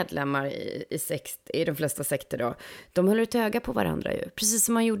flesta medlemmar i de flesta sekter då, de håller ett öga på varandra ju. Precis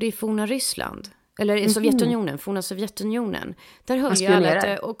som man gjorde i forna Ryssland. Eller i Sovjetunionen, forna Sovjetunionen. Där höll ju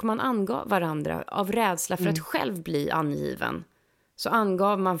alla och man angav varandra av rädsla för att själv bli angiven. Så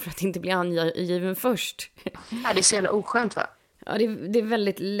angav man för att inte bli angiven först. Ja, det är så jävla oskönt, va? Ja, det är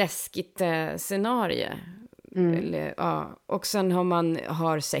väldigt läskigt scenario. Och sen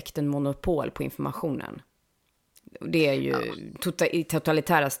har sekten monopol på informationen. Det är ju i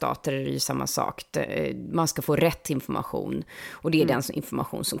totalitära stater är det ju samma sak. Man ska få rätt information. Och det är den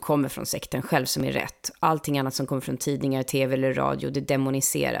information som kommer från sekten själv som är rätt. Allting annat som kommer från tidningar, tv eller radio, det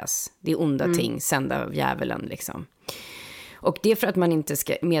demoniseras. Det är onda ting, sända av djävulen liksom. Och det är för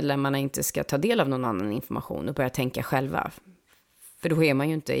att medlemmarna inte ska ta del av någon annan information och börja tänka själva. För då är man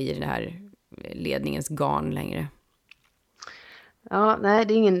ju inte i den här ledningens garn längre. Ja, nej,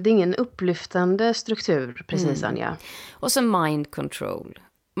 det är ingen upplyftande struktur, precis, Anja. Och så mind control.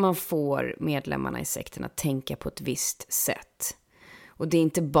 Man får medlemmarna i sekten att tänka på ett visst sätt. Och det är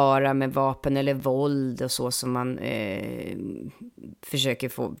inte bara med vapen eller våld och så som man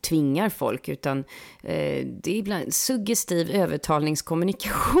försöker tvingar folk, utan det är ibland suggestiv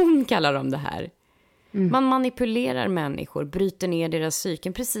övertalningskommunikation kallar de det här. Man manipulerar människor, bryter ner deras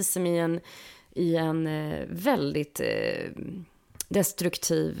psyken, precis som i en väldigt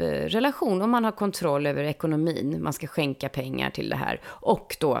destruktiv relation. Och man har kontroll över ekonomin, man ska skänka pengar till det här.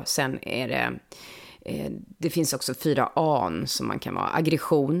 Och då sen är det finns också 4 A:n som man kan vara.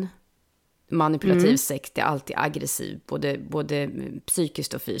 Aggression, manipulativ sekt är alltid aggressiv, både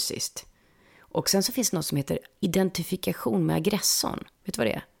psykiskt och fysiskt. Och sen så finns det något som heter identifikation med aggressorn. Vet du vad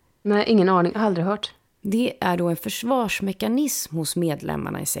det är? Nej, ingen aning, aldrig hört. Det är då en försvarsmekanism hos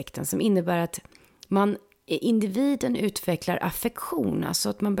medlemmarna i sekten som innebär att individen utvecklar affektion, alltså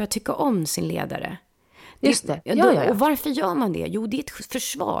att man börjar tycka om sin ledare. Just det. Ja. Och varför gör man det? Jo, det är ett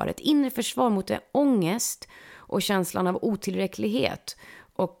försvar, ett inre försvar mot ångest och känslan av otillräcklighet.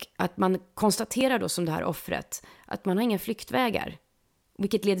 Och att man konstaterar då som det här offret att man har inga flyktvägar.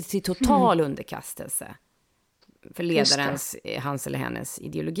 Vilket leder till total underkastelse för ledarens, hans eller hennes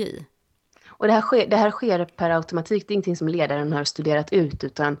ideologi. Och det här sker per automatik. Det är ingenting som ledaren har studerat ut,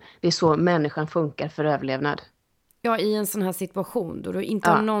 utan det är så människan funkar för överlevnad. Ja, i en sån här situation då du inte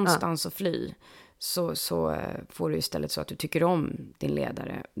har någonstans att fly, så får du istället så att du tycker om din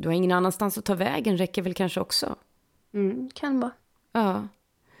ledare. Du har ingen annanstans att ta vägen, räcker väl kanske också. Kan vara. Ja.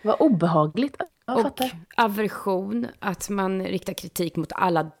 Vad obehagligt. Och aversion, att man riktar kritik mot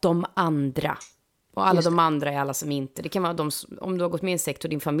alla de andra. Och alla de andra är alla som inte. Det kan vara om du har gått med i en sekt och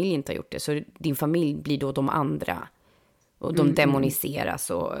din familj inte har gjort det, så din familj blir då de andra. Och de demoniseras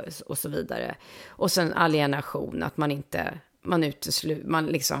och så vidare. Och sen alienation, att man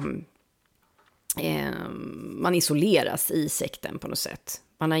isoleras i sekten på något sätt.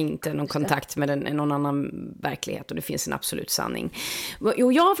 Man har inte någon kontakt med någon annan verklighet och det finns en absolut sanning.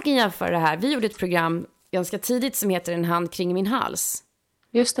 Och jag fick jämföra det här. Vi gjorde ett program ganska tidigt som heter En hand kring min hals.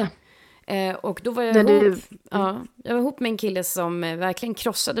 Just det. Och då var jag jag var ihop med en kille som verkligen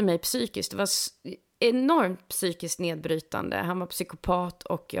krossade mig psykiskt. Det var enormt psykiskt nedbrytande. Han var psykopat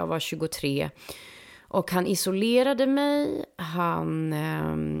och jag var 23. Och han isolerade mig, han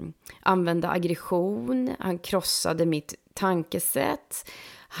använde aggression, han krossade mitt tankesätt,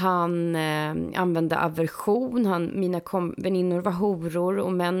 han använde aversion, mina väninnor var horor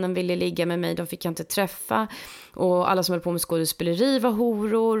och männen ville ligga med mig, de fick jag inte träffa. Och alla som höll på med skådespeleri var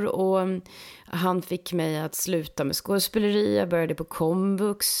horor och han fick mig att sluta med skådespeleri, jag började på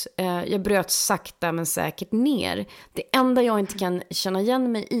komvux, jag bröt sakta men säkert ner. Det enda jag inte kan känna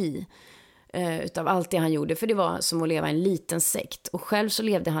igen mig i utav allt det han gjorde, för det var som att leva i en liten sekt, och själv så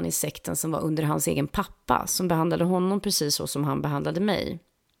levde han i sekten som var under hans egen pappa, som behandlade honom precis så som han behandlade mig.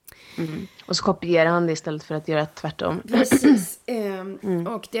 Och så kopierar han det istället för att göra tvärtom. Precis.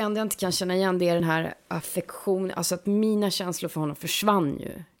 Och det enda jag inte kan känna igen, det är den här affektionen. Alltså att mina känslor för honom försvann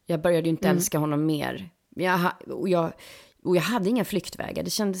ju. Jag började ju inte älska honom mer. Och jag hade inga flyktvägar. Det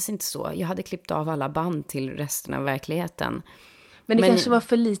kändes inte så. Jag hade klippt av alla band till resten av verkligheten. Men det kanske var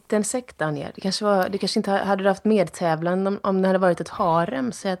för liten sekt, Anja. Det kanske inte hade haft medtävlan om det hade varit ett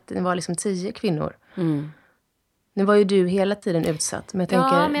harem. Så att det var liksom 10 kvinnor. Nu var ju du hela tiden utsatt. Men jag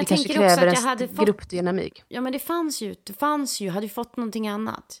tänker, det kanske kräver en gruppdynamik. Ja, men det fanns ju, hade ju fått någonting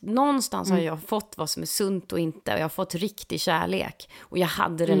annat. Någonstans har jag fått vad som är sunt och inte. Och jag har fått riktig kärlek. Och jag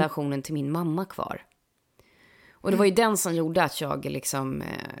hade relationen till min mamma kvar. Och det var ju den som gjorde att jag liksom,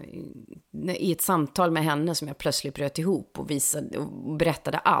 i ett samtal med henne som jag plötsligt bröt ihop och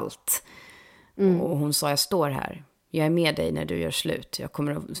berättade allt. Och hon sa, jag står här. Jag är med dig när du gör slut. Jag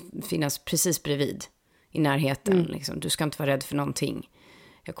kommer att finnas precis bredvid. I närheten, liksom. Du ska inte vara rädd för någonting.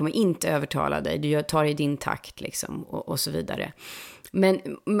 Jag kommer inte övertala dig. Du tar i din takt, liksom, och så vidare.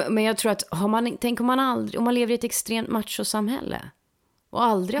 Men jag tror att om man lever i ett extremt machosamhälle och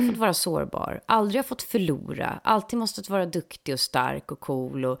aldrig har fått vara sårbar, aldrig har fått förlora, alltid måste vara duktig och stark och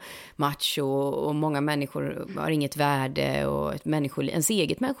cool och macho, och många människor har inget värde, och ens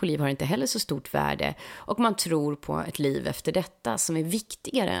eget människoliv har inte heller så stort värde, och man tror på ett liv efter detta som är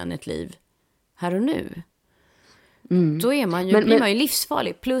viktigare än ett liv här och nu. Då är man ju, blir man ju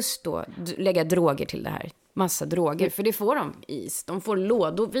livsfarlig. Plus då lägga droger till det här. Massa droger. För det får de de får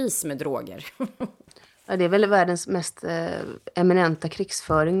lådovis med droger. Ja, det är väl världens mest eminenta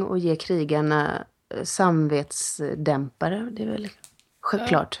krigsföring att ge krigarna samvetsdämpare. Det är väl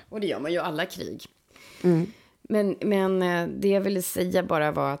självklart. Ja, och det gör man ju alla krig. Men det jag ville säga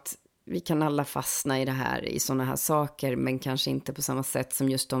bara var att vi kan alla fastna i såna här saker, men kanske inte på samma sätt som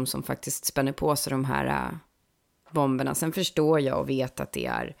just de som faktiskt spänner på sig de här bomberna. Sen förstår jag och vet att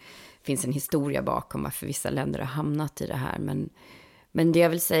finns en historia bakom varför vissa länder har hamnat i det här. Men det jag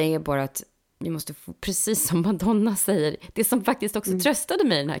vill säga är bara att vi måste få, precis som Madonna säger, det som faktiskt också tröstade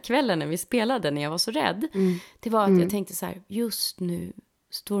mig den här kvällen när vi spelade, när jag var så rädd, det var att jag tänkte så här, just nu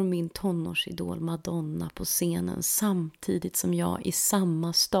står min tonårsidol Madonna på scenen samtidigt som jag i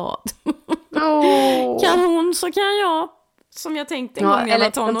samma stad. Kan hon så kan jag. Som jag tänkte en gång när jag var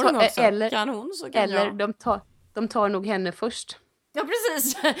tonåring också. Kan hon så kan jag. Eller de tar nog henne först. Ja,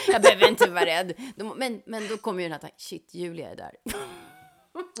 precis. Jag behöver inte vara rädd. Men då kommer ju den här shit, Julia är där.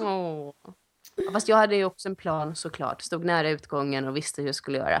 Fast jag hade ju också en plan, såklart. Stod nära utgången och visste hur jag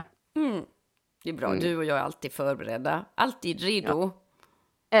skulle göra. Det är bra, du och jag är alltid förberedda. Alltid redo. Ja.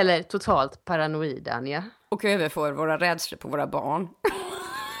 Eller totalt paranoid, Anja. Och överför våra rädslor på våra barn.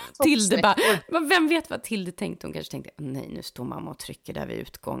 Tilde bara, vem vet vad Tilde tänkte? Hon kanske tänkte, nej, nu står mamma och trycker där vid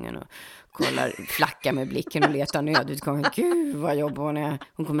utgången och flackar med blicken och letar nödutgången. Gud vad jobbig hon är.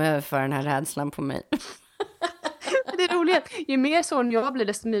 Hon kommer överföra den här rädslan på mig. Det är roligt. Ju mer sån jag blir,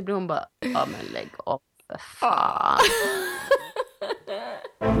 desto mer blir hon bara, ja men lägg upp, för fan.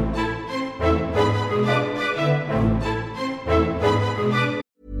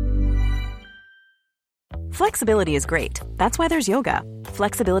 Flexibility is great. That's why there's yoga.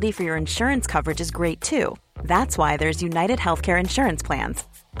 Flexibility for your insurance coverage is great too. That's why there's United Healthcare Insurance Plans.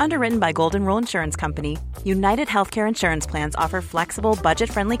 Underwritten by Golden Rule Insurance Company, United Healthcare Insurance Plans offer flexible,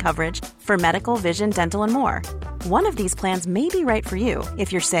 budget-friendly coverage for medical, vision, dental, and more. One of these plans may be right for you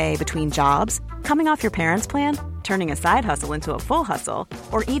if you're, say, between jobs, coming off your parents' plan, turning a side hustle into a full hustle,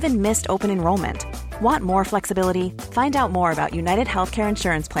 or even missed open enrollment. Want more flexibility? Find out more about United Healthcare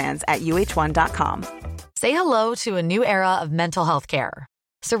Insurance Plans at uh1.com. Say hello to a new era of mental health care.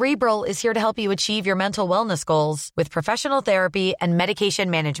 Cerebral is here to help you achieve your mental wellness goals with professional therapy and medication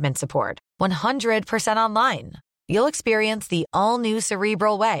management support. 100% online. You'll experience the all-new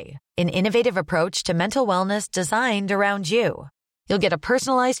Cerebral Way, an innovative approach to mental wellness designed around you. You'll get a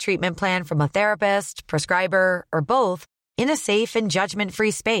personalized treatment plan from a therapist, prescriber, or both in a safe and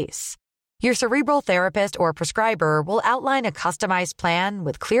judgment-free space. Your Cerebral therapist or prescriber will outline a customized plan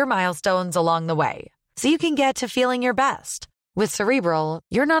with clear milestones along the way, so you can get to feeling your best. With Cerebral,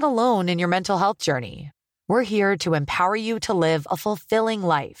 you're not alone in your mental health journey. We're here to empower you to live a fulfilling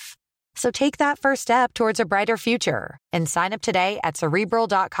life. So take that first step towards a brighter future and sign up today at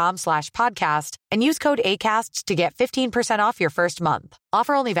Cerebral.com/podcast and use code ACAST to get 15% off your first month.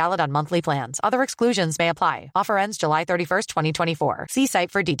 Offer only valid on monthly plans. Other exclusions may apply. Offer ends July 31st, 2024. See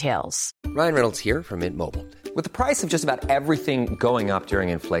site for details. Ryan Reynolds here from Mint Mobile. With the price of just about everything going up during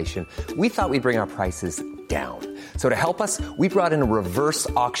inflation, we thought we'd bring our prices down. So to help us, we brought in a reverse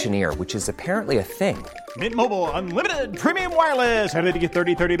auctioneer, which is apparently a thing. Mint Mobile Unlimited Premium Wireless. How to get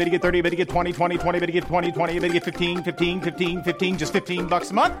 30, 30, bit to get 30, bit to get 20, 20, 20, bit to get 20, 20, bit to get 15, 15, 15, 15, just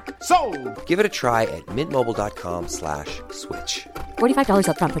 $15 a month? Sold! Give it a try at mintmobile.com/switch. $45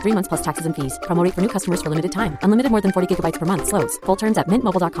 up front for 3 months plus taxes and fees. Promo rate for new customers for limited time. Unlimited more than 40 gigabytes per month. Slows full terms at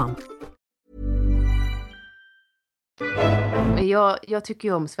mintmobile.com. Jag tycker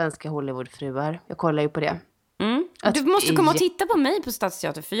ju om svenska Hollywoodfruar. Jag kollar ju på det. Du måste komma och titta på mig på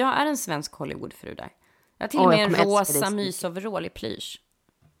Stadsteater, för jag är en svensk Hollywoodfru där. Jag har till och med en rosa mysoverall i plysch.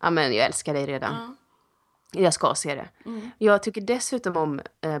 Ja, men jag älskar dig redan. Jag ska se det. Jag tycker dessutom om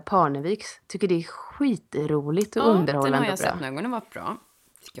Parneviks. Tycker det är skitroligt och underhållande. Den har jag sett någon gång. Den var bra.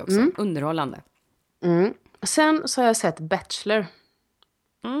 Tycker jag också. Underhållande. Sen så har jag sett Bachelor.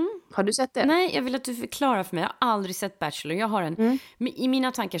 Har du sett det? Nej, jag vill att du förklarar för mig. Jag har aldrig sett Bachelor. Jag har i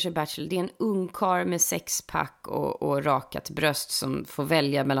mina tankar så är Bachelor, det är en ung karl med sexpack och rakat bröst som får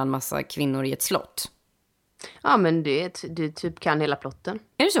välja mellan massa kvinnor i ett slott. Ja, men du typ kan hela plotten.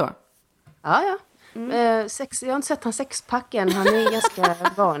 Är det så? Ja. Jag har inte sett hans sexpack än. Han är ganska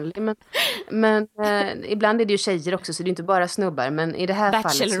vanlig. Men ibland är det ju tjejer också, så det är inte bara snubbar. Men i det här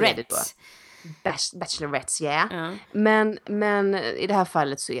fallet så är det då Bachelorettes, yeah. Men i det här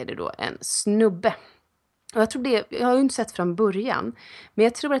fallet så är det då en snubbe. Och jag har ju inte sett från början. Men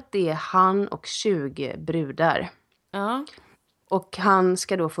jag tror att det är han och 20 brudar. Ja. Och han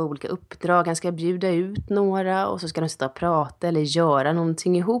ska då få olika uppdrag. Han ska bjuda ut några och så ska de sitta och prata eller göra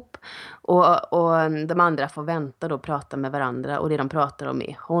någonting ihop. Och de andra får vänta då och prata med varandra. Och det de pratar om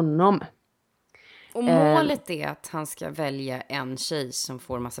är honom. Och målet är att han ska välja en tjej som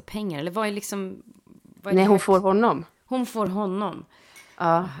får massa pengar. Eller vad är liksom... Nej, hon får honom. Hon får honom.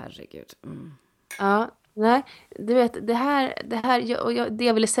 Ja. Herregud. Ja, nej. Du vet, det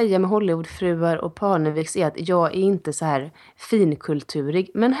jag ville säga med Hollywoodfruar och Parneviks är att jag är inte så här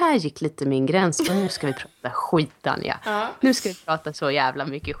finkulturig. Men här gick lite min gräns. Och nu ska vi prata skit, Anja. Ja. Nu ska vi prata så jävla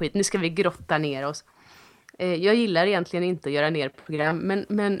mycket skit. Nu ska vi grotta ner oss. Jag gillar egentligen inte att göra ner program,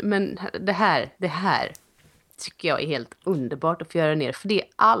 men det här tycker jag är helt underbart att få göra ner. För det är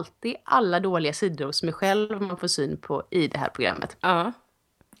alltid alla dåliga sidor hos mig själv man får syn på i det här programmet. Ja.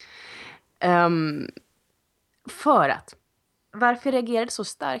 Varför jag reagerade så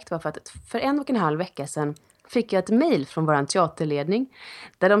starkt var för att för 1,5 vecka sedan fick jag ett mejl från vår teaterledning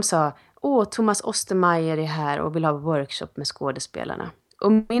där de sa: Thomas Ostermeier är här och vill ha workshop med skådespelarna.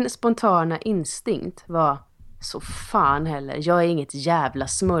 Och min spontana instinkt var: så fan heller, jag är inget jävla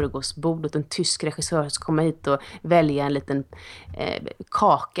smörgåsbord åt en tysk regissör som kommer hit och välja en liten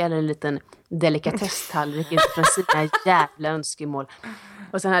kaka eller en liten delikatesstallrik från sina jävla önskemål.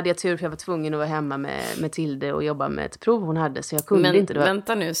 Och sen hade jag tur för jag var tvungen att vara hemma med Tilde och jobba med ett prov hon hade, så jag kunde inte.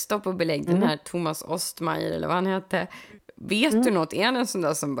 Vänta nu, stopp och belägg. Den här Thomas Ostmeier eller vad han hette. Vet du något? Är han en sån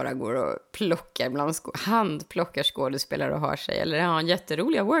där som bara går och plockar handplockar skådespelare och har sig? Eller har han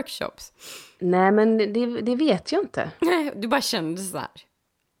jätteroliga workshops? Nej, men det vet jag inte. Nej, du bara kände så här.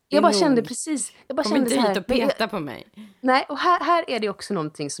 Jag bara kände precis. Kom inte hit och peta på mig. Nej, och här är det också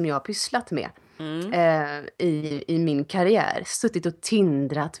någonting som jag har pysslat med i min karriär. Suttit och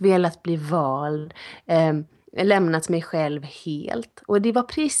tindrat, velat bli vald, lämnat mig själv helt. Och det var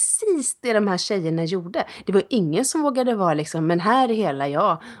precis det de här tjejerna gjorde. Det var ingen som vågade vara liksom, men här är hela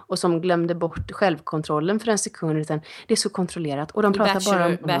jag. Och som glömde bort självkontrollen för en sekund, utan det är så kontrollerat. Och de pratar bara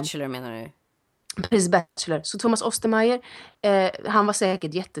om Bachelor menar du? Precis, Bachelor. Så Thomas Ostermeier, han var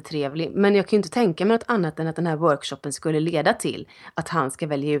säkert jättetrevlig. Men jag kan ju inte tänka mig något annat än att den här workshopen skulle leda till att han ska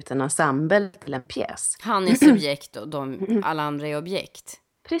välja ut en ensemble till en pjäs. Han är subjekt och alla andra är objekt.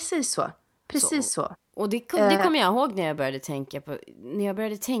 Precis så. Och det kommer jag ihåg när jag började tänka på.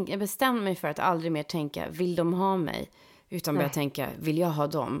 Jag bestämde mig för att aldrig mer tänka, vill de ha mig? Utan börja tänka, vill jag ha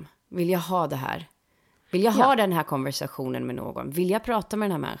dem? Vill jag ha det här? Vill jag ha den här konversationen med någon? Vill jag prata med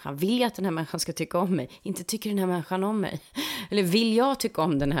den här människan? Vill jag att den här människan ska tycka om mig? Inte tycker den här människan om mig? Eller vill jag tycka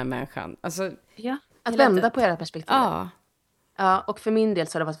om den här människan? Alltså, att vända på era perspektiv. Ja, och för min del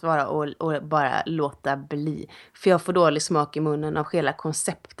så har det varit att bara låta bli. För jag får dålig smak i munnen av hela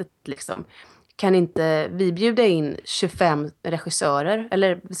konceptet liksom. Kan inte vi bjuda in 25 regissörer?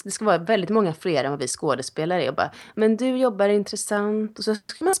 Eller det ska vara väldigt många fler än vad vi skådespelare är. Och bara, men du jobbar intressant. Och så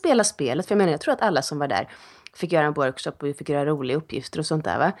ska man spela spelet. För jag tror att alla som var där fick göra en workshop och vi fick göra roliga uppgifter och sånt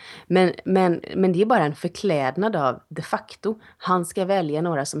där, va? Men det är bara en förklädnad av de facto. Han ska välja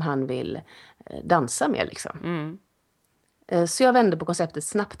några som han vill dansa med liksom. Så jag vände på konceptet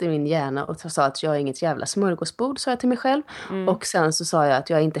snabbt i min hjärna och sa att jag är inget jävla smörgåsbord, sa jag till mig själv. Och sen så sa jag att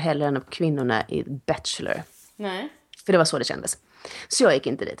jag är inte heller en av kvinnorna i Bachelor. Nej. För det var så det kändes. Så jag gick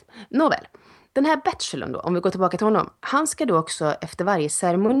inte dit. Nåväl. Den här bachelorn då, om vi går tillbaka till honom. Han ska då också efter varje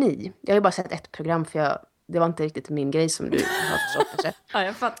ceremoni. Jag har ju bara sett ett program för det var inte riktigt min grej som du har förstått kanske. Ja,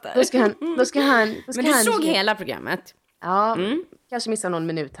 jag fattar. Då ska han Men du såg hela programmet? Ja, kanske missar någon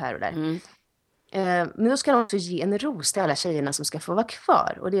minut här och där. Men då ska de också ge en ros till alla tjejerna som ska få vara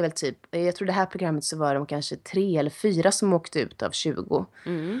kvar. Och det är väl typ, jag tror det här programmet så var de kanske 3 eller 4 som åkte ut av 20.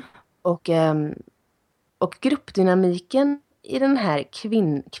 Och gruppdynamiken i den här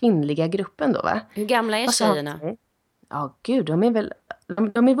kvinnliga gruppen då, va? Hur gamla är tjejerna? Ja, gud, de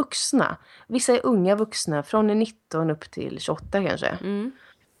är vuxna. Vissa är unga vuxna, från 19 upp till 28 kanske.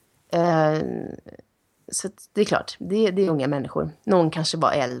 Så det är klart, det är unga människor. Någon kanske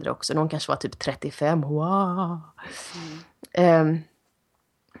var äldre också, någon kanske var typ 35. Wow.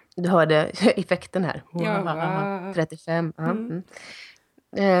 Du hörde effekten här. Wow. Ja. 35.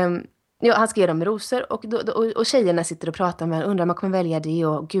 Ja, han ska ge dem rosor och tjejerna sitter och pratar med, undrar om man kommer välja det,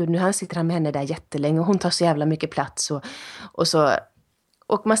 och gud, nu sitter han med henne där jättelänge och hon tar så jävla mycket plats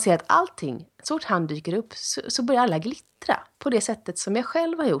och man ser att allting, så fort han dyker upp så börjar alla glittra på det sättet som jag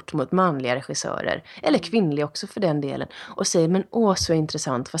själv har gjort mot manliga regissörer, eller kvinnliga också för den delen, och säger, men så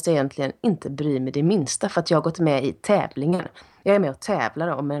intressant, fast jag egentligen inte bryr mig det minsta för att jag har gått med i tävlingen. Jag är med och tävlar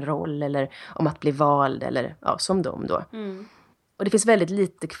om en roll eller om att bli vald eller som dem då. Och det finns väldigt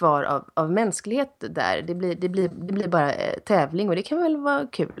lite kvar av mänsklighet där. Det blir bara tävling, och det kan väl vara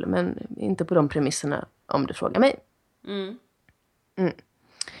kul, men inte på de premisserna om du frågar mig.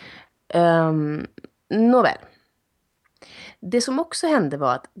 Nåväl. Det som också hände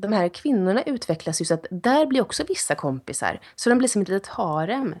var att de här kvinnorna utvecklas ju så att där blir också vissa kompisar. Så de blir som ett litet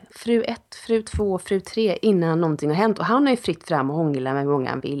harem. Fru 1, fru 2, fru 3 innan någonting har hänt. Och han har ju fritt fram och hångla med hur många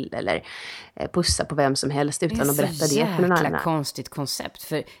han vill. Eller pussa på vem som helst utan att berätta det för någon annan. Det är ett jäkla konstigt koncept.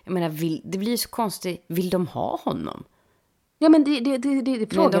 För jag menar, det blir ju så konstigt. Vill de ha honom? Ja, men det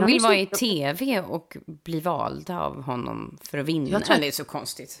frågan. De vill vara i tv och bli valda av honom för att vinna. Det är så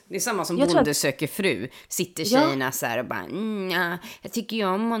konstigt. Det är samma som Bonde söker fru. Sitter tjejerna så här och bara, jag tycker ju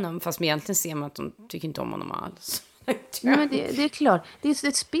om honom. Fast egentligen ser man att de tycker inte om honom alls. Nej, men det är klart. Det är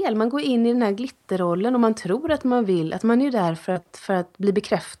ett spel. Man går in i den här glitterrollen och man tror att man vill. Att man är där för att bli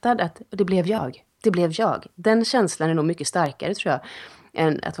bekräftad att det blev jag. Det blev jag. Den känslan är nog mycket starkare, tror jag,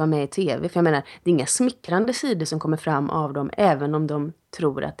 än att vara med i tv. För jag menar, det är inga smickrande sidor som kommer fram av dem, även om de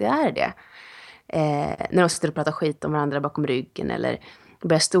tror att det är det. När de sitter och pratar skit om varandra bakom ryggen, eller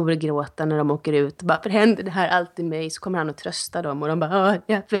börjar storgråta när de åker ut. Varför händer det här alltid mig? Så kommer han att trösta dem, och de bara,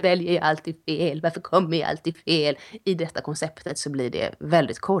 varför väljer jag alltid fel? Varför kommer jag alltid fel? I detta konceptet så blir det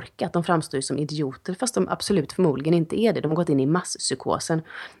väldigt korkat. De framstår ju som idioter, fast de absolut förmodligen inte är det. De har gått in i masspsykosen.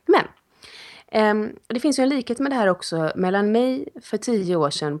 Men det finns ju en likhet med det här också mellan mig för 10 år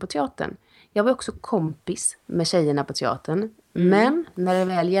sedan på teatern. Jag var också kompis med tjejerna på teatern. Men när det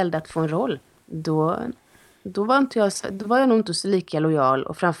väl gällde att få en roll, då var jag nog inte så lika lojal.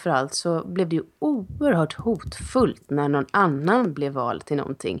 Och framförallt så blev det ju oerhört hotfullt när någon annan blev vald till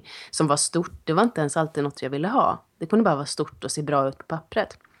någonting som var stort. Det var inte ens alltid något jag ville ha. Det kunde bara vara stort och se bra ut på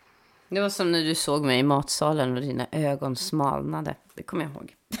pappret. Det var som när du såg mig i matsalen och dina ögon smalnade. Det kommer jag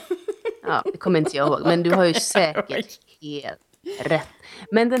ihåg. Ja, det kommer inte jag ihåg. Men du har ju säkert helt rätt.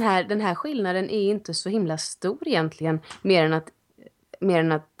 Men den här skillnaden är inte så himla stor egentligen. Mer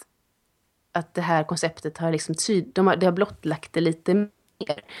än att det här konceptet har liksom det har blottlagt det lite mer.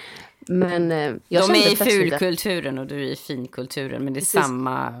 Men jag de är i fulkulturen och du är i finkulturen. Men det är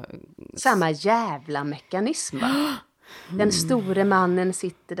samma jävla mekanism, va? Den store mannen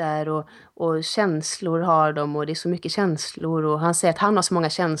sitter där och känslor har de, och det är så mycket känslor, och han säger att han har så många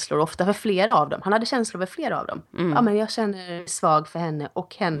känslor, ofta för flera av dem. Han hade känslor för flera av dem. Ja, men jag känner svag för henne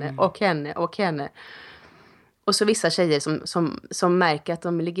och henne och henne och henne. Och så vissa tjejer som märker att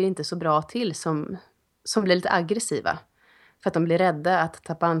de ligger inte så bra till, som blir lite aggressiva. För att de blir rädda att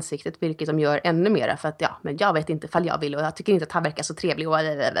tappa ansiktet, vilket de gör ännu mera. För att men jag vet inte ifall jag vill, och jag tycker inte att han verkar så trevlig.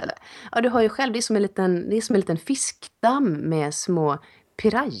 Ja, du har ju själv, det är som en liten fiskdamm med små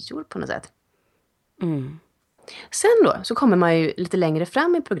pirajor på något sätt. Sen då så kommer man ju lite längre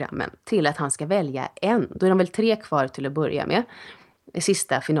fram i programmen till att han ska välja en. Då är de väl 3 kvar till att börja med. I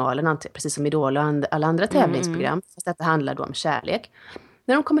sista finalen, precis som Idol och alla andra tävlingsprogram. Fast detta handlar då om kärlek.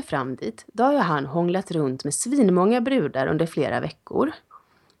 När de kommer fram dit, då har han hånglat runt med svinmånga brudar under flera veckor.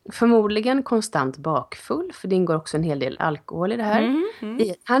 Förmodligen konstant bakfull, för det ingår också en hel del alkohol i det här.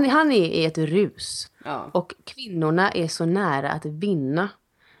 Han är i ett rus. Ja. Och kvinnorna är så nära att vinna.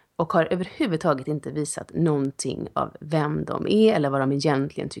 Och har överhuvudtaget inte visat någonting av vem de är eller vad de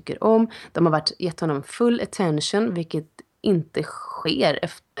egentligen tycker om. De har gett honom full attention, vilket inte sker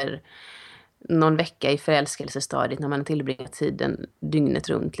efter någon vecka i förälskelsestadiet när man har tillbringat tiden dygnet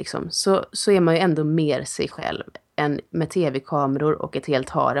runt liksom, så är man ju ändå mer sig själv än med tv-kameror och ett helt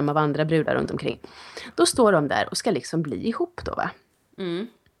harem av andra brudar runt omkring. Då står de där och ska liksom bli ihop då, va?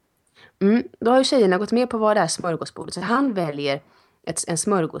 Då har ju tjejerna gått med på vad det är smörgåsbordet. Så han väljer en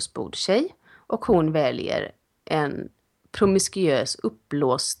smörgåsbordstjej och hon väljer en promiskuös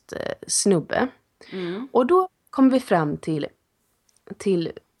uppblåst snubbe. Och då kommer vi fram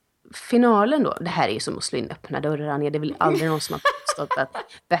till finalen då. Det här är ju som att slå in öppna dörrar, Anja. Det är väl aldrig någon som har påstått att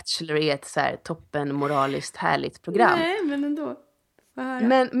Bachelor är ett så här toppen moraliskt härligt program. Nej, men ändå.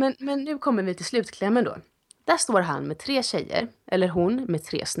 Men nu kommer vi till slutklämmen då. Där står han med 3 tjejer, eller hon med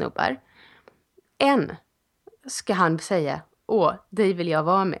 3 snubbar. En ska han säga, dig vill jag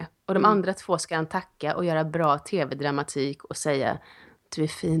vara med. Och de andra 2 ska han tacka och göra bra tv-dramatik och säga, du är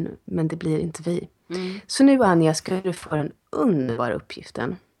fin, men det blir inte vi. Så nu, Anja, ska du få den underbara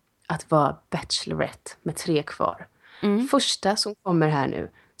uppgiften att vara bachelorette med 3 kvar. Första som kommer här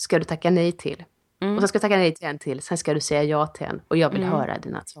nu ska du tacka nej till. Och sen ska du tacka nej till en till. Sen ska du säga ja till en. Och jag vill höra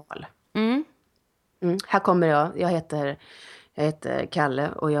dina tal. Här kommer jag. Jag heter Kalle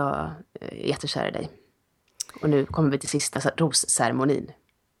och jag är jättekär i dig. Och nu kommer vi till sista rosceremonin.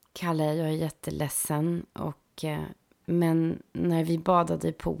 Kalle, jag är jätteledsen. Men när vi badade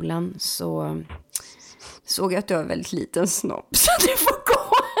i poolen så såg jag att du har väldigt liten snopp. Så du får gå.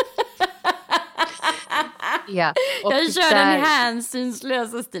 Ja, jag kör den i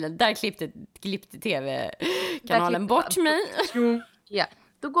hänsynslösa stilen. Där klippte tv-kanalen bort mig. Ja,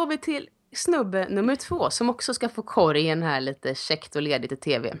 då går vi till snubbe nummer 2 som också ska få korgen här lite käckt och ledigt i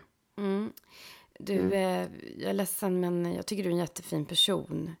tv. Du, jag är ledsen, men jag tycker du är en jättefin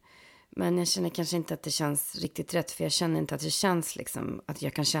person. Men jag känner kanske inte att det känns riktigt rätt. För jag känner inte att det känns liksom, att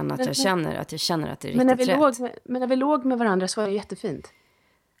jag kan känna att jag känner att det är riktigt rätt. Men när vi låg med varandra så var det jättefint.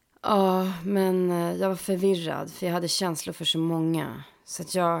 Ja, men jag var förvirrad. För jag hade känslor för så många. Så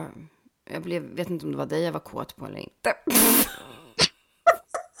att jag vet inte om det var dig jag var kåt på eller inte.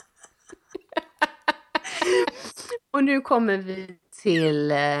 Och nu kommer vi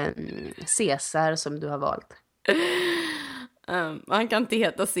till Cesar som du har valt. Han kan inte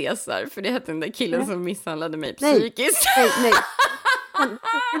heta Cesar, för det hette den där killen som misshandlade mig psykiskt. Nej.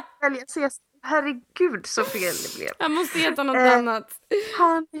 Herregud, så fel det blev. Han måste heta något annat.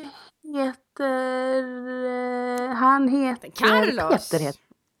 Han heter Carlos.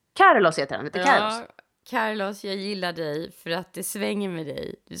 Carlos heter han. Carlos. Carlos, jag gillar dig för att det svänger med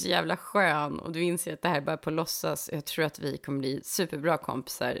dig. Du är så jävla skön och du inser att det här bara på låtsas. Jag tror att vi kommer bli superbra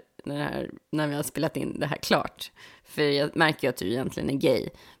kompisar när vi har spelat in det här klart. För jag märker ju att du egentligen är gay.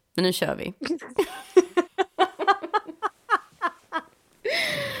 Men nu kör vi.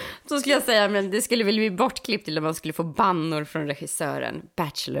 Så skulle jag säga, men det skulle väl bli bortklippt till att man skulle få bannor från regissören.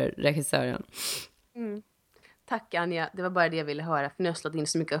 Bachelor-regissören. Tack, Anja, det var bara det jag ville höra. För nu har jag slått in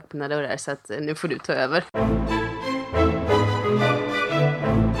så mycket öppna dörrar så att nu får du ta över.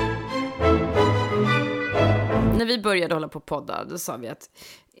 När vi började hålla på podda, då sa vi att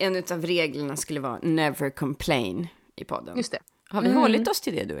en av reglerna skulle vara never complain i podden. Just det. Har vi hållit oss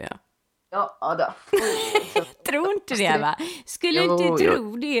till det, du och jag? Ja då. Tror inte det, va? Skulle inte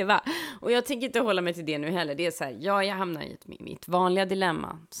tro det, va? Och jag tänker inte hålla mig till det nu heller. Det är så här, jag hamnar i mitt vanliga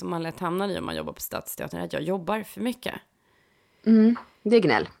dilemma som man lätt hamnar i om man jobbar på Stadsteatern, att jag jobbar för mycket. Det är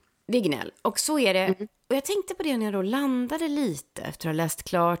gnäll. Det är gnäll. Och så är det. Och jag tänkte på det när jag då landade lite efter att ha läst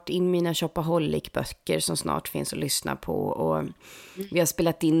klart in mina Shopaholic-böcker som snart finns att lyssna på. Och vi har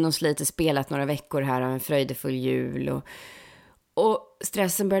spelat in oss lite, spelat några veckor här av en fröjdefull jul. Och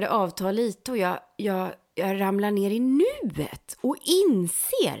stressen började avta lite och jag ramlar ner i nuet och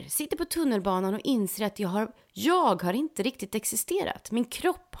sitter på tunnelbanan och inser att jag har inte riktigt existerat. Min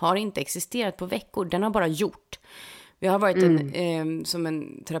kropp har inte existerat på veckor, den har bara gjort. Vi har varit som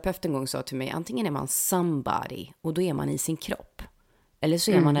en terapeut en gång sa till mig, antingen är man somebody och då är man i sin kropp. Eller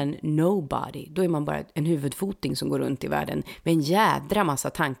så är man en nobody, då är man bara en huvudfoting som går runt i världen med en jädra massa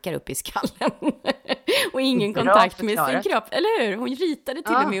tankar upp i skallen. Och ingen kontakt med sin kropp, eller hur? Hon ritade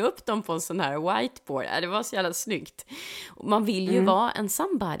till och med upp dem på en sån här whiteboard. Det var så jävla snyggt. Och man vill ju vara en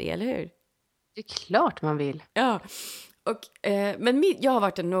somebody, eller hur? Det är klart man vill. Ja. Men jag har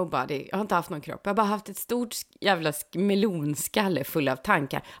varit en nobody. Jag har inte haft någon kropp. Jag har bara haft ett stort jävla melonskalle full av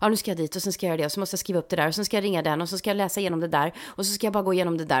tankar. Ja, nu ska jag dit och sen ska jag göra det. Och så måste jag skriva upp det där. Och sen ska jag ringa den. Och så ska jag läsa igenom det där. Och så ska jag bara gå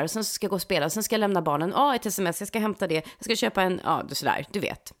igenom det där. Och sen så ska jag gå och spela. Och sen ska jag lämna barnen. Ett sms. Jag ska hämta det. Jag ska köpa en... Ja, sådär. Du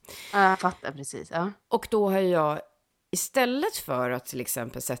vet. Jag fattar precis. Ja. Och då har jag... Istället för att till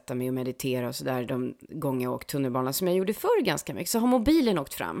exempel sätta mig och meditera och sådär de gånger jag åkt tunnelbana som jag gjorde förr ganska mycket, så har mobilen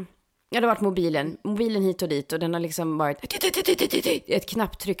åkt fram. Ja, det har varit mobilen hit och dit och den har liksom varit ett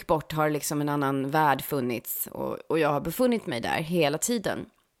knapptryck bort har liksom en annan värld funnits och jag har befunnit mig där hela tiden.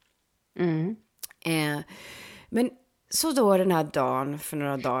 Men så då den här dagen för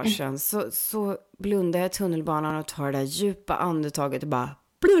några dagar sedan så blundade jag i tunnelbanan och tar det där djupa andetaget och bara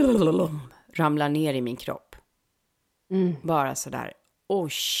ramlar ner i min kropp. Bara sådär. Oh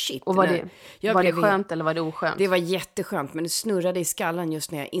shit. Och var det skönt eller var det oskönt? Det var jätteskönt, men det snurrade i skallen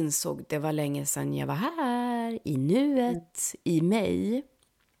just när jag insåg det var länge sedan jag var här, i nuet, i mig.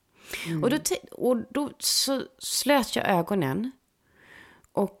 Och då så slöt jag ögonen.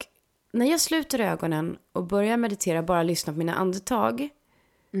 Och när jag sluter ögonen och börjar meditera, bara lyssna på mina andetag,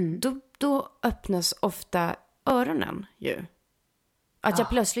 då öppnas ofta öronen ju. Att jag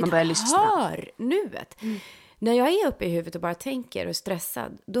plötsligt hör nuet. När jag är uppe i huvudet och bara tänker och är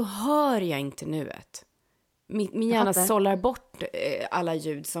stressad, då hör jag inte nuet. Min hjärna sållar bort alla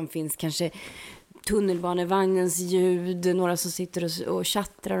ljud som finns, kanske tunnelbanevagnens ljud, några som sitter och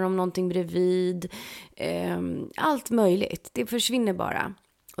chattrar om någonting bredvid. Allt möjligt, det försvinner bara.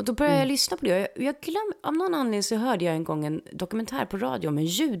 Och då börjar jag lyssna på det. Av någon anledning så hörde jag en gång en dokumentär på radio om en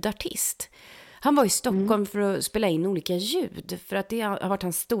ljudartist. Han var i Stockholm för att spela in olika ljud. För att det har varit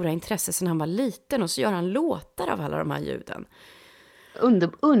hans stora intresse sedan han var liten. Och så gör han låtar av alla de här ljuden.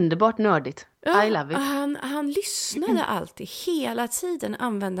 Underbart nördigt. Ja, I love it. Han lyssnade alltid. Hela tiden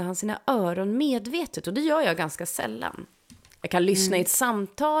använde han sina öron medvetet. Och det gör jag ganska sällan. Jag kan lyssna i ett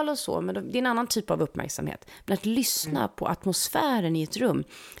samtal och så. Men det är en annan typ av uppmärksamhet. Men att lyssna på atmosfären i ett rum.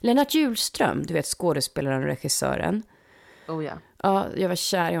 Lennart Hjulström, du vet, skådespelaren och regissören. Oh ja. Ja, jag var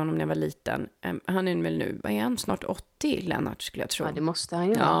kär i honom när jag var liten. Han är väl nu, vad är han? Snart 80, Lennart, skulle jag tro. Ja, det måste han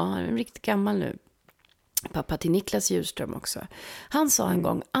ju. Ja, han är riktigt gammal nu. Pappa till Niklas Hjulström också. Han sa en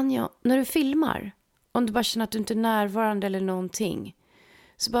gång, Anja, när du filmar, om du bara känner att du inte är närvarande eller någonting,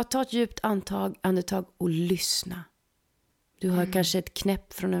 så bara ta ett djupt andetag och lyssna. Du hör kanske ett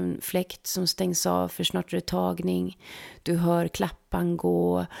knäpp från en fläkt som stängs av för snart-retagning. Du hör klappan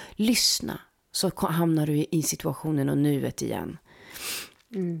gå. Lyssna. Så hamnar du i situationen och nuet igen.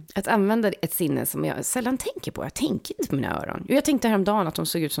 Att använda ett sinne som jag sällan tänker på. Jag tänker inte på mina öron. Jag tänkte häromdagen att de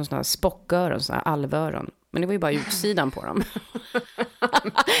såg ut som såna här spocköron, såna här alvöron. Men det var ju bara utsidan på dem.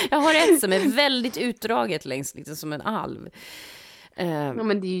 Jag har ett som är väldigt utdraget längst, liksom som en alv. Ja,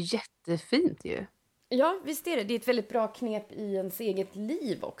 men det är ju jättefint ju. Ja, visst är det. Det är ett väldigt bra knep i ens eget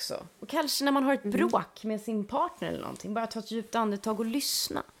liv också. Och kanske när man har ett bråk med sin partner eller någonting. Bara ta ett djupt andetag och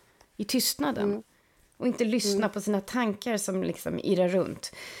lyssna i tystnaden. Och inte lyssna på sina tankar som liksom irrar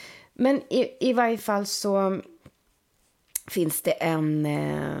runt. Men i varje fall så finns det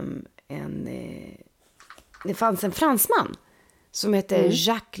det fanns en fransman som heter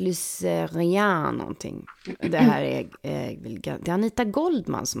Jacques Lucerian någonting. Det här det är Anita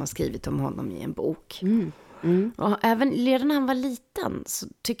Goldman som har skrivit om honom i en bok. Och även redan när han var liten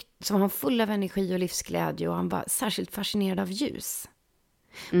så var han full av energi och livsglädje, och han var särskilt fascinerad av ljus.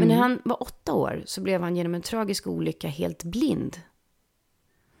 Men när han var 8 år så blev han genom en tragisk olycka helt blind.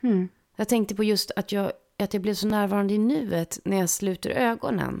 Jag tänkte på just att jag blev så närvarande i nuet när jag sluter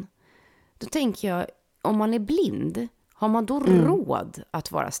ögonen. Då tänker jag, om man är blind, har man då råd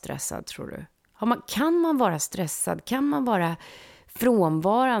att vara stressad, tror du? Kan man vara stressad? Kan man vara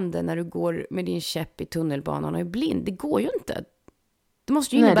frånvarande när du går med din käpp i tunnelbanan och är blind? Det går ju inte. Det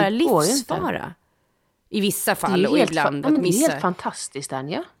måste ju innebära livsfara. I vissa fall och ibland att missa. Det är helt fantastiskt,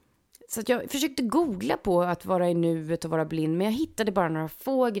 Anja. Så att jag försökte googla på att vara i nuet och vara blind, men jag hittade bara några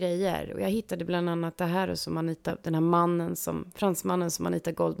få grejer. Och jag hittade bland annat det här som den här fransmannen som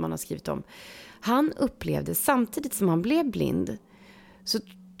Anita Goldman har skrivit om. Han upplevde samtidigt som han blev blind,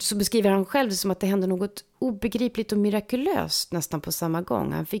 så beskriver han själv det som att det hände något obegripligt och mirakulöst nästan på samma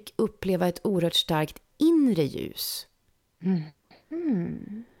gång. Han fick uppleva ett oerhört starkt inre ljus.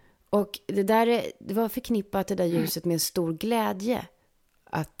 Och det var förknippat, det där ljuset, med stor glädje.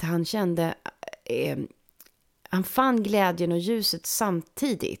 Att han kände, han fann glädjen och ljuset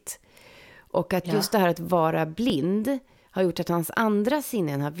samtidigt. Och att just det här att vara blind har gjort att hans andra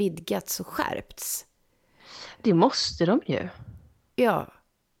sinnen har vidgats och skärpts. Det måste de ju. Ja.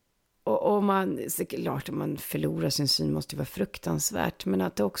 Och såklart, om man förlorar sin syn måste det vara fruktansvärt. Men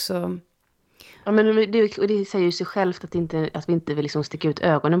att det också... Ja, men det säger ju sig självt att vi inte vill liksom sticka ut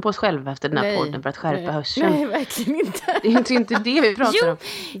ögonen på oss själva efter den här podden för att skärpa hörseln. Nej, verkligen inte. Det är inte det vi pratar om.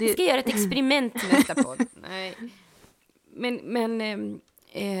 Vi ska göra ett experiment till nästa podd. Nej. Men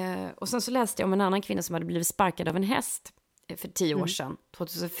och sen så läste jag om en annan kvinna som hade blivit sparkad av en häst för 10 år sedan,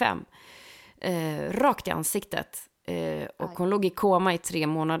 2005. Rakt i ansiktet. Och hon låg i koma i 3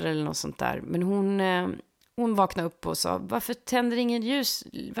 månader eller något sånt där. Men hon vaknade upp och sa, varför tänder ingen ljus?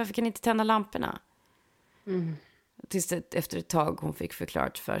 Varför kan ni inte tända lamporna? Tills efter ett tag hon fick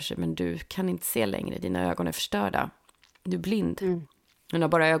förklarat för sig, men du kan inte se längre, dina ögon är förstörda. Du är blind. Hon har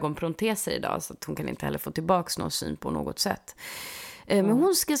bara ögonproteser idag, så att hon kan inte heller få tillbaka någon syn på något sätt. Men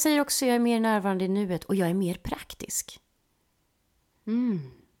hon säger också, jag är mer närvarande i nuet och jag är mer praktisk.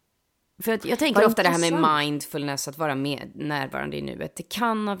 För att jag tänker ofta det här med mindfulness, att vara mer närvarande i nuet. Det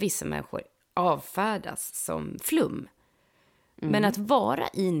kan av vissa människor avfärdas som flum. Men att vara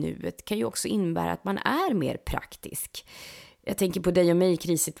i nuet kan ju också innebära att man är mer praktisk. Jag tänker på dig och mig i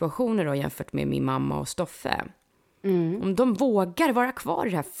krissituationer då, jämfört med min mamma och Stoffe. Om de vågar vara kvar i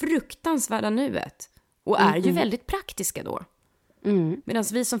det här fruktansvärda nuet. Och är ju väldigt praktiska då. Medan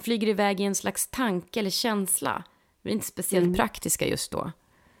vi som flyger iväg i en slags tanke eller känsla, vi är inte speciellt praktiska just då.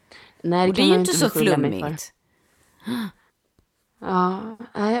 Nej, och det är ju inte så flummigt. Ja,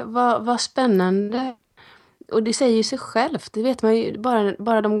 vad spännande. Och det säger ju sig självt. Det vet man ju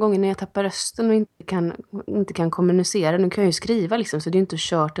bara de gånger när jag tappar rösten och inte kan kommunicera. Nu kan jag ju skriva liksom, så det är inte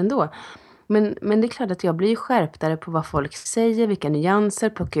kört ändå. Men det är klart att jag blir ju skärptare på vad folk säger, vilka nyanser,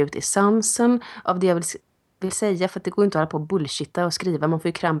 plocka ut essensen av det jag vill säga. För att det går inte att hålla på och bullshitta och skriva. Man får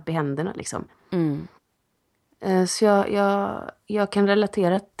ju kramp i händerna liksom. Så jag kan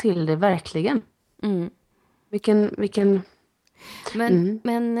relatera till det verkligen. Vilken...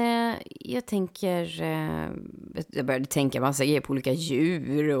 Men jag tänker, jag började tänka massa grejer på olika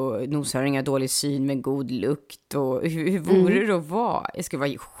djur och noshörningar, dålig syn med god lukt och hur vore det att vara? Det skulle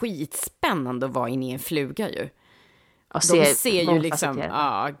vara skitspännande att vara inne i en fluga ju. De ser ju liksom,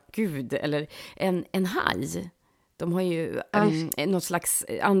 gud, eller en haj. De har ju något slags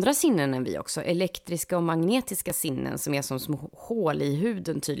andra sinnen än vi också. Elektriska och magnetiska sinnen som är som små hål i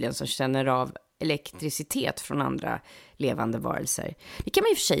huden tydligen, som känner av elektricitet från andra levande varelser. Det kan man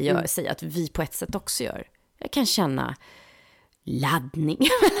ju för sig säga att vi på ett sätt också gör. Jag kan känna laddning.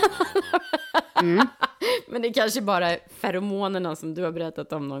 Men det är kanske bara feromonerna som du har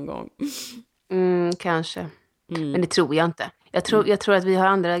berättat om någon gång. Kanske. Men det tror jag inte. Jag tror att vi har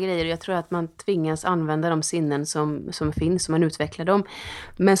andra grejer. Jag tror att man tvingas använda de sinnen som finns, som man utvecklar dem.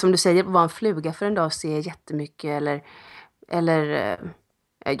 Men som du säger, vara en fluga för en dag och se jättemycket. Eller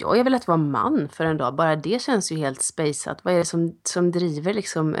jag är väl att vara man för en dag. Bara det känns ju helt spejsat. Vad är det som driver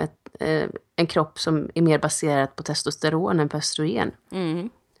liksom en kropp som är mer baserad på testosteron än på östrogen?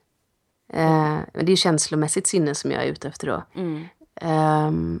 Det är ju känslomässigt sinne som jag är ute efter då.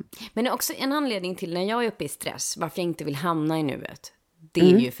 Men också en anledning till när jag är uppe i stress, varför jag inte vill hamna i nuet. Det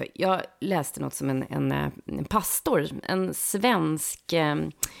är ju för, jag läste något som en pastor, en svensk,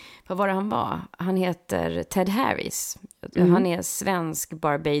 vad var det han var? Han heter Ted Harris. Han är svensk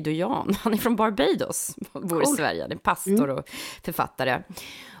barbadosian. Han är från Barbados, bor i Sverige. Han är pastor och författare.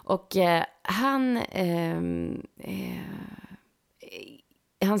 Och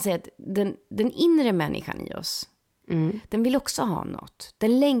han säger att den inre människan i oss, den vill också ha något.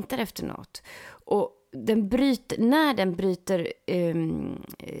 Den längtar efter något. Och när den bryter,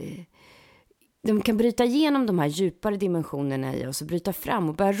 de kan bryta igenom de här djupare dimensionerna i oss och bryta fram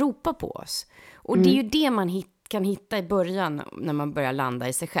och börja ropa på oss. Och det är ju det man kan hitta i början när man börjar landa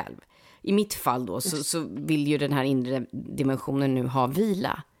i sig själv. I mitt fall då så vill ju den här inre dimensionen nu ha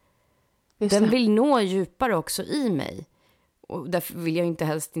vila. Den vill nå djupare också i mig. Och därför vill jag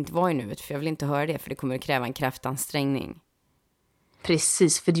helst inte vara i nuet, för jag vill inte höra det, för det kommer att kräva en kraftansträngning.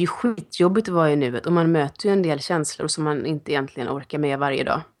 Precis, för det är ju skitjobbigt att vara i nuet. Och man möter ju en del känslor som man inte egentligen orkar med varje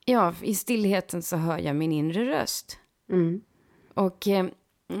dag. Ja, i stillheten så hör jag min inre röst. Och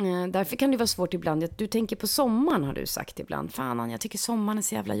därför kan det vara svårt ibland. Du tänker på sommaren, har du sagt ibland. Fan, jag tycker sommaren är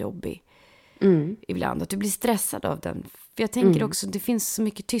så jävla jobbig. Ibland, att du blir stressad av den. För jag tänker också, det finns så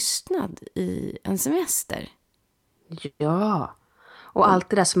mycket tystnad i en semester. Ja, och allt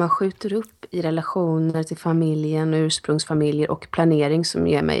det där som man skjuter upp i relationer till familjen och ursprungsfamiljer och planering som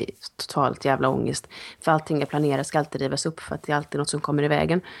ger mig totalt jävla ångest. För allting jag planerar ska alltid rivas upp för att det är alltid något som kommer i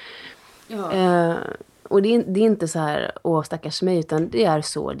vägen. Ja. Och det är inte så här, stackars mig, utan det är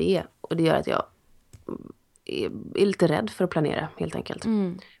så det är. Och det gör att jag är lite rädd för att planera, helt enkelt.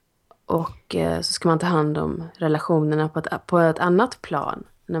 Och så ska man ta hand om relationerna på ett annat plan.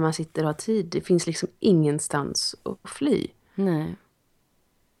 När man sitter och har tid. Det finns liksom ingenstans att fly. Nej.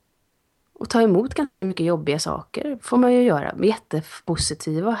 Och ta emot ganska mycket jobbiga saker får man ju göra.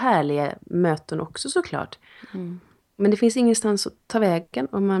 Jättepositiva och härliga möten också, såklart. Men det finns ingenstans att ta vägen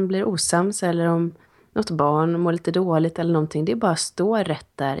om man blir osams eller om något barn mår lite dåligt eller någonting. Det är bara att stå rätt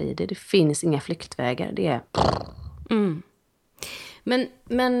där i det. Det finns inga flyktvägar. Det är...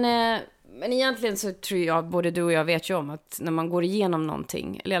 Men egentligen så tror jag, både du och jag vet ju om att när man går igenom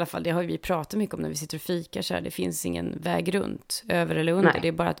någonting, eller i alla fall det har vi pratat mycket om när vi sitter och fikar så här, det finns ingen väg runt, över eller under, det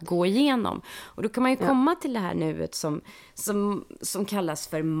är bara att gå igenom. Och då kan man ju komma till det här nuet som kallas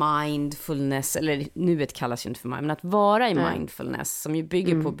för mindfulness, eller nuet kallas ju inte för mind, men att vara i mindfulness, som ju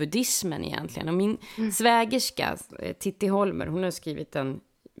bygger på buddhismen egentligen. Och min svägerska, Titti Holmer, hon har skrivit en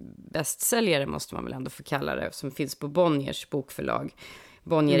bästsäljare, måste man väl ändå få kalla det, som finns på Bonniers bokförlag,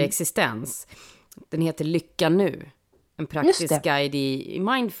 Bonnier Existens. Den heter Lycka nu. En praktisk guide i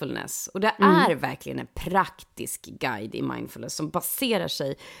mindfulness. Och det är verkligen en praktisk guide i mindfulness som baserar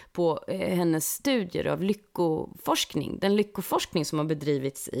sig på hennes studier av lyckoforskning. Den lyckoforskning som har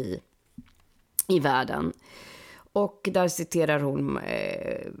bedrivits i världen. Och där citerar hon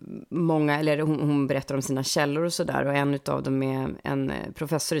många, eller hon berättar om sina källor och sådär. Och en av dem är en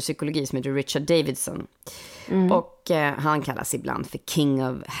professor i psykologi som heter Richard Davidson. Och han kallas ibland för King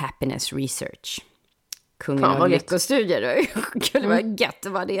of Happiness Research. Kungen av lyckostudier. Det skulle vara gött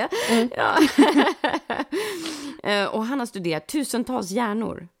vad det är. Ja. Och han har studerat tusentals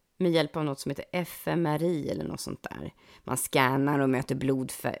hjärnor med hjälp av något som heter fMRI eller något sånt där. Man scannar och möter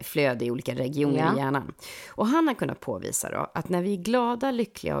blodflöde i olika regioner i hjärnan. Och han har kunnat påvisa då att när vi är glada,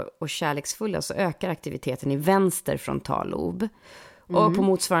 lyckliga och kärleksfulla så ökar aktiviteten i vänster frontallob. Och på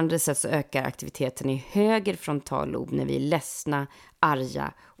motsvarande sätt så ökar aktiviteten i höger frontallob när vi är ledsna,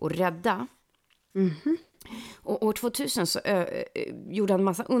 arga och rädda. Och år 2000 så gjorde han en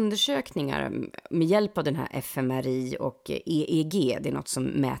massa undersökningar med hjälp av den här fMRI och EEG. Det är något som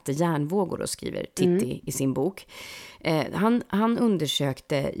mäter hjärnvågor och skriver Titti i sin bok. Han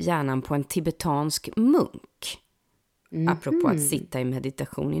undersökte hjärnan på en tibetansk munk. Apropå att sitta i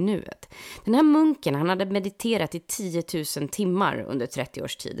meditation i nuet. Den här munken, han hade mediterat i 10 000 timmar under 30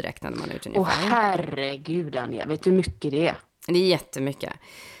 års tid, räknade man ut ungefär. Herregud, Anja, vet du hur mycket det är? Det är jättemycket.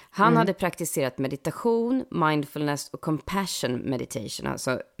 Han hade praktiserat meditation, mindfulness och compassion meditation.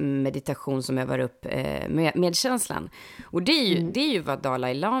 Alltså meditation som övar upp medkänslan. Och det är ju vad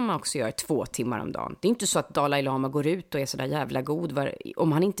Dalai Lama också gör 2 timmar om dagen. Det är inte så att Dalai Lama går ut och är så där jävla god.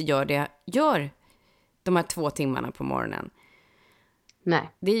 Om han inte gör de här 2 timmarna på morgonen. Nej.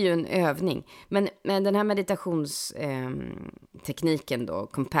 Det är ju en övning. Men den här meditationstekniken då,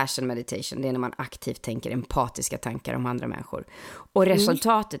 compassion meditation, det är när man aktivt tänker empatiska tankar om andra människor. Och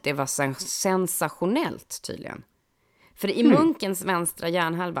resultatet det var sensationellt tydligen. För i munkens vänstra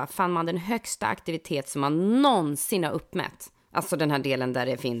hjärnhalva fann man den högsta aktivitet som man någonsin har uppmätt. Alltså den här delen där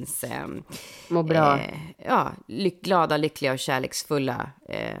det finns må bra. Glada, lyckliga och kärleksfulla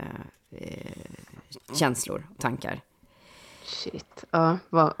känslor och tankar. Shit. Ja,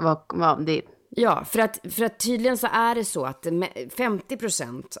 vad det... Ja, för att tydligen så är det så att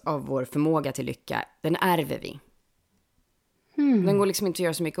 50% av vår förmåga till lycka, den ärver vi. Den går liksom inte att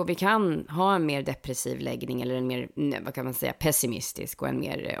göra så mycket, och vi kan ha en mer depressiv läggning eller en mer, vad kan man säga, pessimistisk och en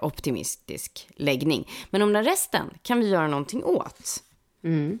mer optimistisk läggning. Men om den resten kan vi göra någonting åt.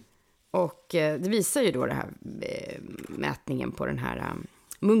 Och det visar ju då det här mätningen på den här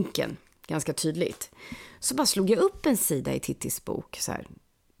munken ganska tydligt. Så bara slog jag upp en sida i Tittis bok så här.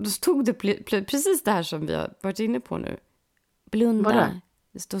 Då stod det precis det här som vi har varit inne på nu. Blunda.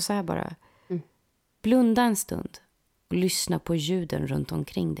 Det står så här bara. Blunda en stund och lyssna på ljuden runt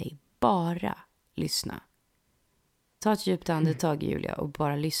omkring dig. Bara lyssna. Ta ett djupt andetag, Julia, och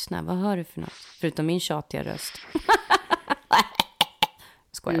bara lyssna. Vad hör du för något? Förutom min tjatiga röst.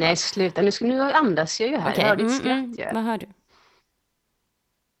 Skojar. Nej, sluta. Nu andas jag ju här. Okay. Jag hör ditt skratt. Vad hör du?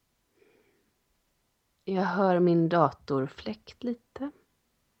 Jag hör min datorfläkt lite.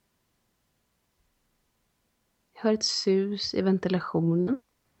 Jag hör ett sus i ventilationen.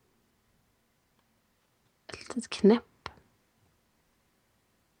 Ett litet knäpp.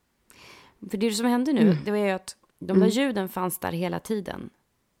 För det som hände nu, det var ju att de där ljuden fanns där hela tiden.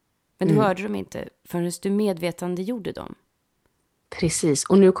 Men du hörde dem inte förrän du medvetande gjorde dem. Precis,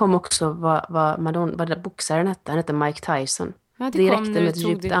 och nu kom också vad boxaren hette. Han hette Mike Tyson. Ja, det räckte med ett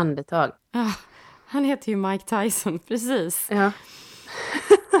djupt andetag. Han heter ju Mike Tyson, precis. Ja.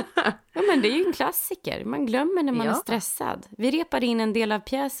 Ja, men det är ju en klassiker. Man glömmer när man är stressad. Vi repade in en del av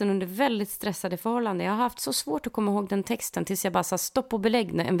pjäsen under väldigt stressade förhållanden. Jag har haft så svårt att komma ihåg den texten tills jag bara sa stopp och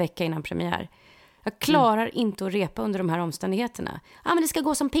belägg en vecka innan premiär. Jag klarar inte att repa under de här omständigheterna. Men det ska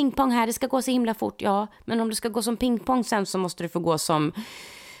gå som pingpong här, det ska gå så himla fort. Ja, men om du ska gå som pingpong sen så måste du få gå som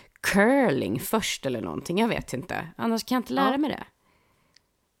curling först eller någonting. Jag vet inte. Annars kan jag inte lära mig det.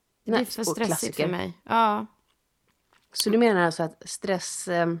 Det blir för stressigt för mig. Ja. Så du menar alltså att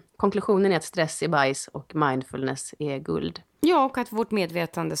konklusionen är att stress är bajs och mindfulness är guld? Ja, och att vårt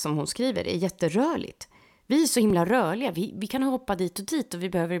medvetande, som hon skriver, är jätterörligt. Vi är så himla rörliga. Vi kan hoppa dit och dit och vi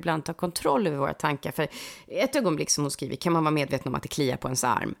behöver ibland ta kontroll över våra tankar. För ett ögonblick som hon skriver kan man vara medveten om att det kliar på ens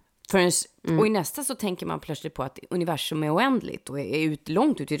arm. Och i nästa så tänker man plötsligt på att universum är oändligt och är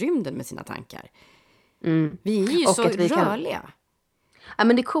långt ut i rymden med sina tankar. Vi är ju och så rörliga. Ja,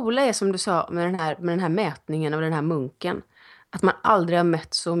 men det coola är som du sa med den här mätningen av den här munken. Att man aldrig har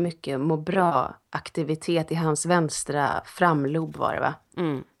mött så mycket må bra-aktivitet i hans vänstra framlob var det va?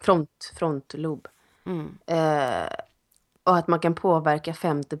 Frontlob. Och att man kan påverka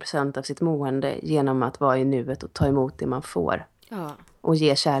 50% av sitt mående genom att vara i nuet och ta emot det man får. Ja. Och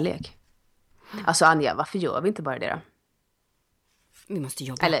ge kärlek. Alltså Anja, varför gör vi inte bara det då? Vi måste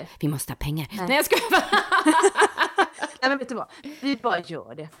jobba. Eller? Vi måste ha pengar. Nej jag ska Nej men vet du vad? Vi bara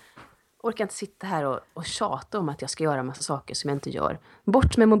gör det. Orkar inte sitta här och tjata om att jag ska göra en massa saker som jag inte gör.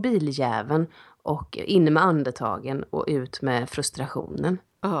 Bort med mobiljäveln och in med andetagen och ut med frustrationen.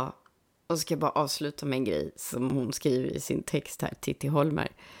 Ja, och ska jag bara avsluta med en grej som hon skriver i sin text här, Titti Holmer.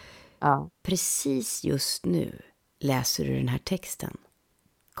 Ja. Precis just nu läser du den här texten.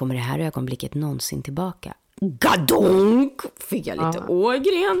 Kommer det här ögonblicket någonsin tillbaka? Gadonk! Fick jag lite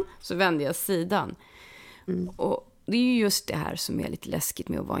ågren. Så vände jag sidan. Och det är ju just det här som är lite läskigt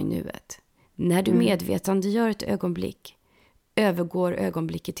med att vara i nuet. När du medvetandegör ett ögonblick övergår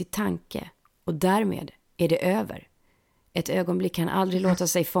ögonblicket till tanke. Och därmed är det över. Ett ögonblick kan aldrig låta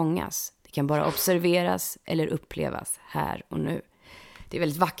sig fångas. Det kan bara observeras eller upplevas här och nu. Det är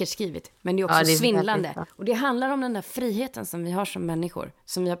väldigt vackert skrivet, men det är också svindlande. Och det handlar om den där friheten som vi har som människor,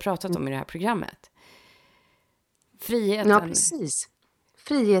 som vi har pratat om i det här programmet. Friheten. Ja, precis.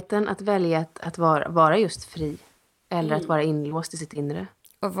 Friheten att välja att vara just fri. Eller att vara inlåst i sitt inre.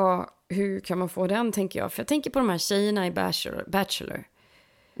 Och hur kan man få den, tänker jag? För jag tänker på de här tjejerna i Bachelor.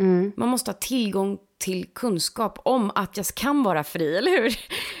 Man måste ha tillgång till kunskap om att jag kan vara fri, eller hur?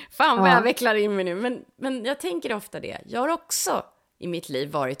 Fan vad jag vecklar in mig nu. Men jag tänker ofta det. Jag har också i mitt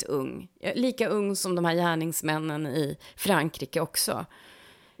liv varit ung. Lika ung som de här gärningsmännen i Frankrike också.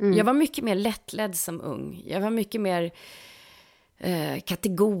 Jag var mycket mer lättledd som ung. Jag var mycket mer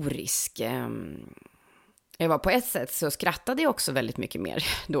kategorisk. Jag var på ett sätt så skrattade jag också väldigt mycket mer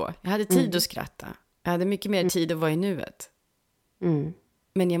då. Jag hade tid att skratta. Jag hade mycket mer tid att vara i nuet.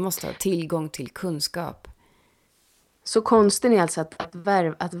 Men jag måste ha tillgång till kunskap. Så konsten är alltså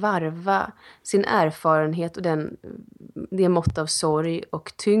att varva sin erfarenhet och det mått av sorg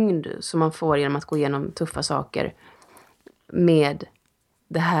och tyngd som man får genom att gå igenom tuffa saker med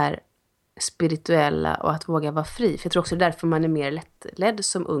det här spirituella och att våga vara fri. För jag tror också därför man är mer lättledd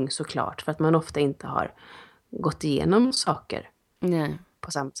som ung såklart. För att man ofta inte har gått igenom saker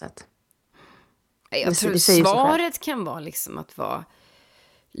på samma sätt. Jag tror svaret kan vara liksom att vara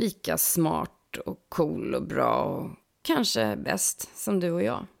lika smart och cool och bra och kanske bäst som du och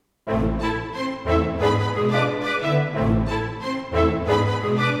jag.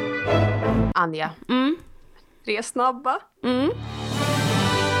 Anja. 3 snabba.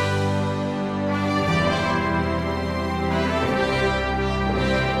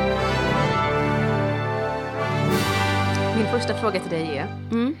 Min första fråga till dig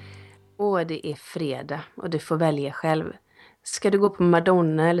är det är fredag och du får välja själv. Ska du gå på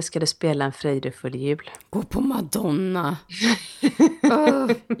Madonna eller ska du spela en fröjdefull jul? Gå på Madonna.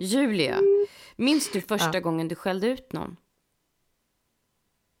 Julia, minns du första gången du skällde ut någon?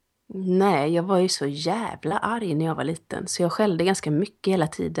 Nej, jag var ju så jävla arg när jag var liten. Så jag skällde ganska mycket hela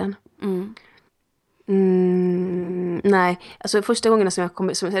tiden. Nej, alltså första gången som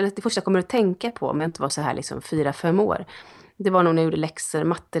det första jag kommer att tänka på, om jag inte var så här liksom 4-5 år. Det var nog när jag gjorde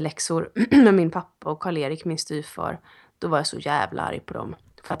matteläxor med min pappa och Karl-Erik, min styvfar. Då var jag så jävla arg på dem.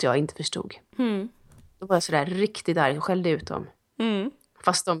 För att jag inte förstod. Då var jag så där riktigt arg och skällde ut dem.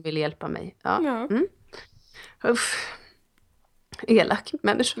 Fast de ville hjälpa mig. Ja. Uff. Elak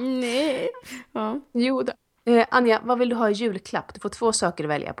människa. Nej. Ja. Jo då. Anja, vad vill du ha i julklapp? Du får 2 saker att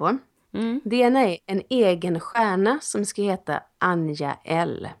välja på. Det ena är en egen stjärna som ska heta Anja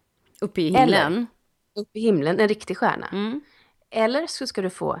L. Uppe i himlen? Uppe i himlen, en riktig stjärna. Eller så ska du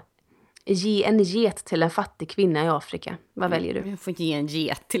få ge en get till en fattig kvinna i Afrika. Vad väljer du? Jag får inte ge en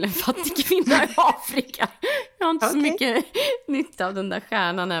get till en fattig kvinna i Afrika. Jag har inte så mycket nytta av den där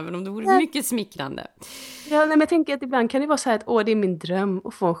stjärnan, även om det vore mycket smickrande. Ja, men jag tänker att ibland kan det vara så här att det är min dröm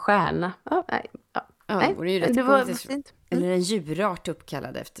att få en stjärna. Det vore ju rätt det var fint. Eller en djurart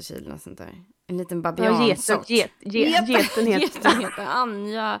uppkallad efter sig eller något sånt där. En liten babiansort. Geten heter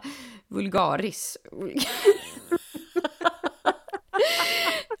Anja vulgaris.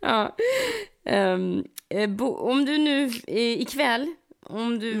 Om du nu ikväll,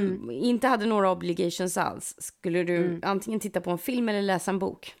 om du inte hade några obligations alls, skulle du antingen titta på en film eller läsa en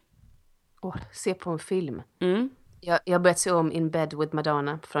bok? se på en film. Jag har börjat se om In Bed with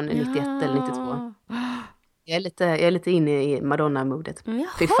Madonna från 91 eller 92. Jag är lite inne i Madonna-modet. Jag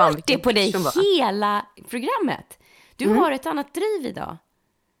har hört det på dig hela programmet. Du har ett annat driv idag.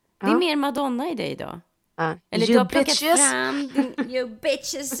 Det är mer Madonna i dig idag. Eller du har plockat fram you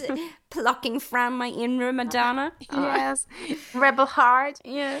bitches plucking from my inner Madonna. Yes, rebel heart.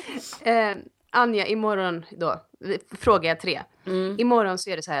 Yeah. Anja, imorgon då frågar jag 3. Imorgon så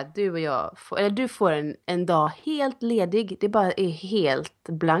är det så här att du och jag du får en dag helt ledig. Det bara är helt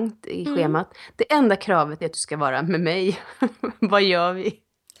blankt i schemat. Det enda kravet är att du ska vara med mig. Vad gör vi?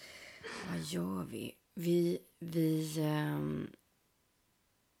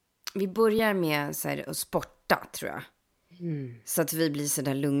 Vi börjar med så här, att sporta, tror jag. Så att vi blir så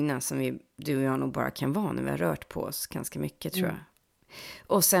där lugna som du och jag nog bara kan vara när vi har rört på oss ganska mycket, tror jag.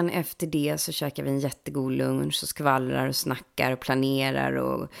 Och sen efter det så käkar vi en jättegod lunch och skvallrar och snackar och planerar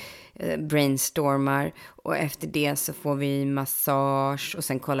och brainstormar. Och efter det så får vi massage och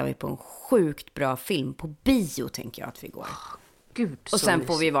sen kollar vi på en sjukt bra film på bio, tänker jag att vi går. Gud, och sen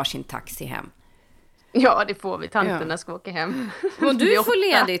får vi varsin taxi hem. Ja, det får vi. Tanterna ska åka hem. Och du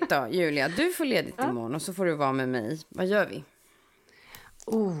får ledigt då, Julia. Du får ledigt imorgon och så får du vara med mig. Vad gör vi?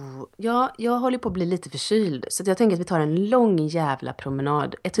 Jag håller på att bli lite förkyld. Så jag tänker att vi tar en lång jävla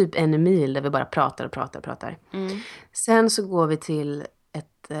promenad. Typ 1 mil där vi bara pratar. Sen så går vi till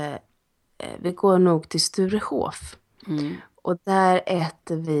vi går nog till Sturehof. Och där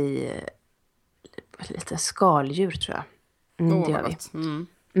äter vi lite skaldjur, tror jag. Det gör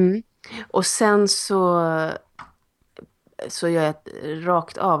vi. Och sen så gör jag ett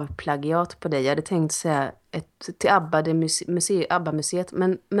rakt av plagiat på dig. Jag hade tänkt säga till ABBA-museet.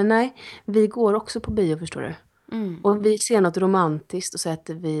 Men nej, vi går också på bio, förstår du. Och vi ser något romantiskt och så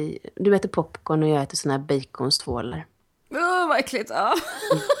äter du äter popcorn och jag äter såna här baconstålar. Vad äckligt, ja.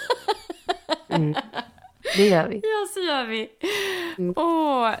 Det gör vi. Ja, så gör vi.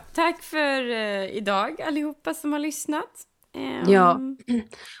 Tack för idag, allihopa som har lyssnat. Ja,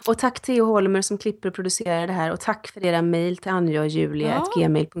 och tack Theo Holmer som klipper och producerar det här. Och tack för era mejl till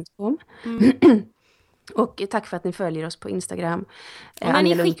anja.julia@gmail.com. Och tack för att ni följer oss på Instagram. När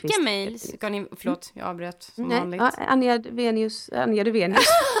ni skickar mejl ska ni... Förlåt, jag avbröt som vanligt. Anja Duvenius och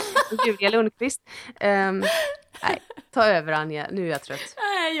Julia Lundqvist. Nej, ta över Anja, nu är jag trött.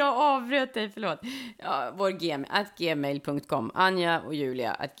 Nej, jag avbröt dig, förlåt. Ja, vår gmail.com. Anja och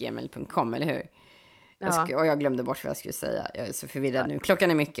Julia@gmail.com, eller hur? Och jag glömde bort vad jag skulle säga. Jag är så förvirrad nu.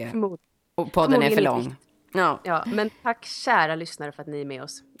 Klockan är mycket. Och podden är för lång. Ja, men tack kära lyssnare för att ni är med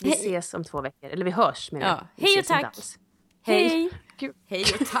oss. Vi ses om 2 veckor. Eller vi hörs med det. Hej och tack. Hej. Hej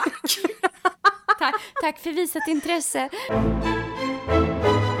och tack. Tack för visat intresse.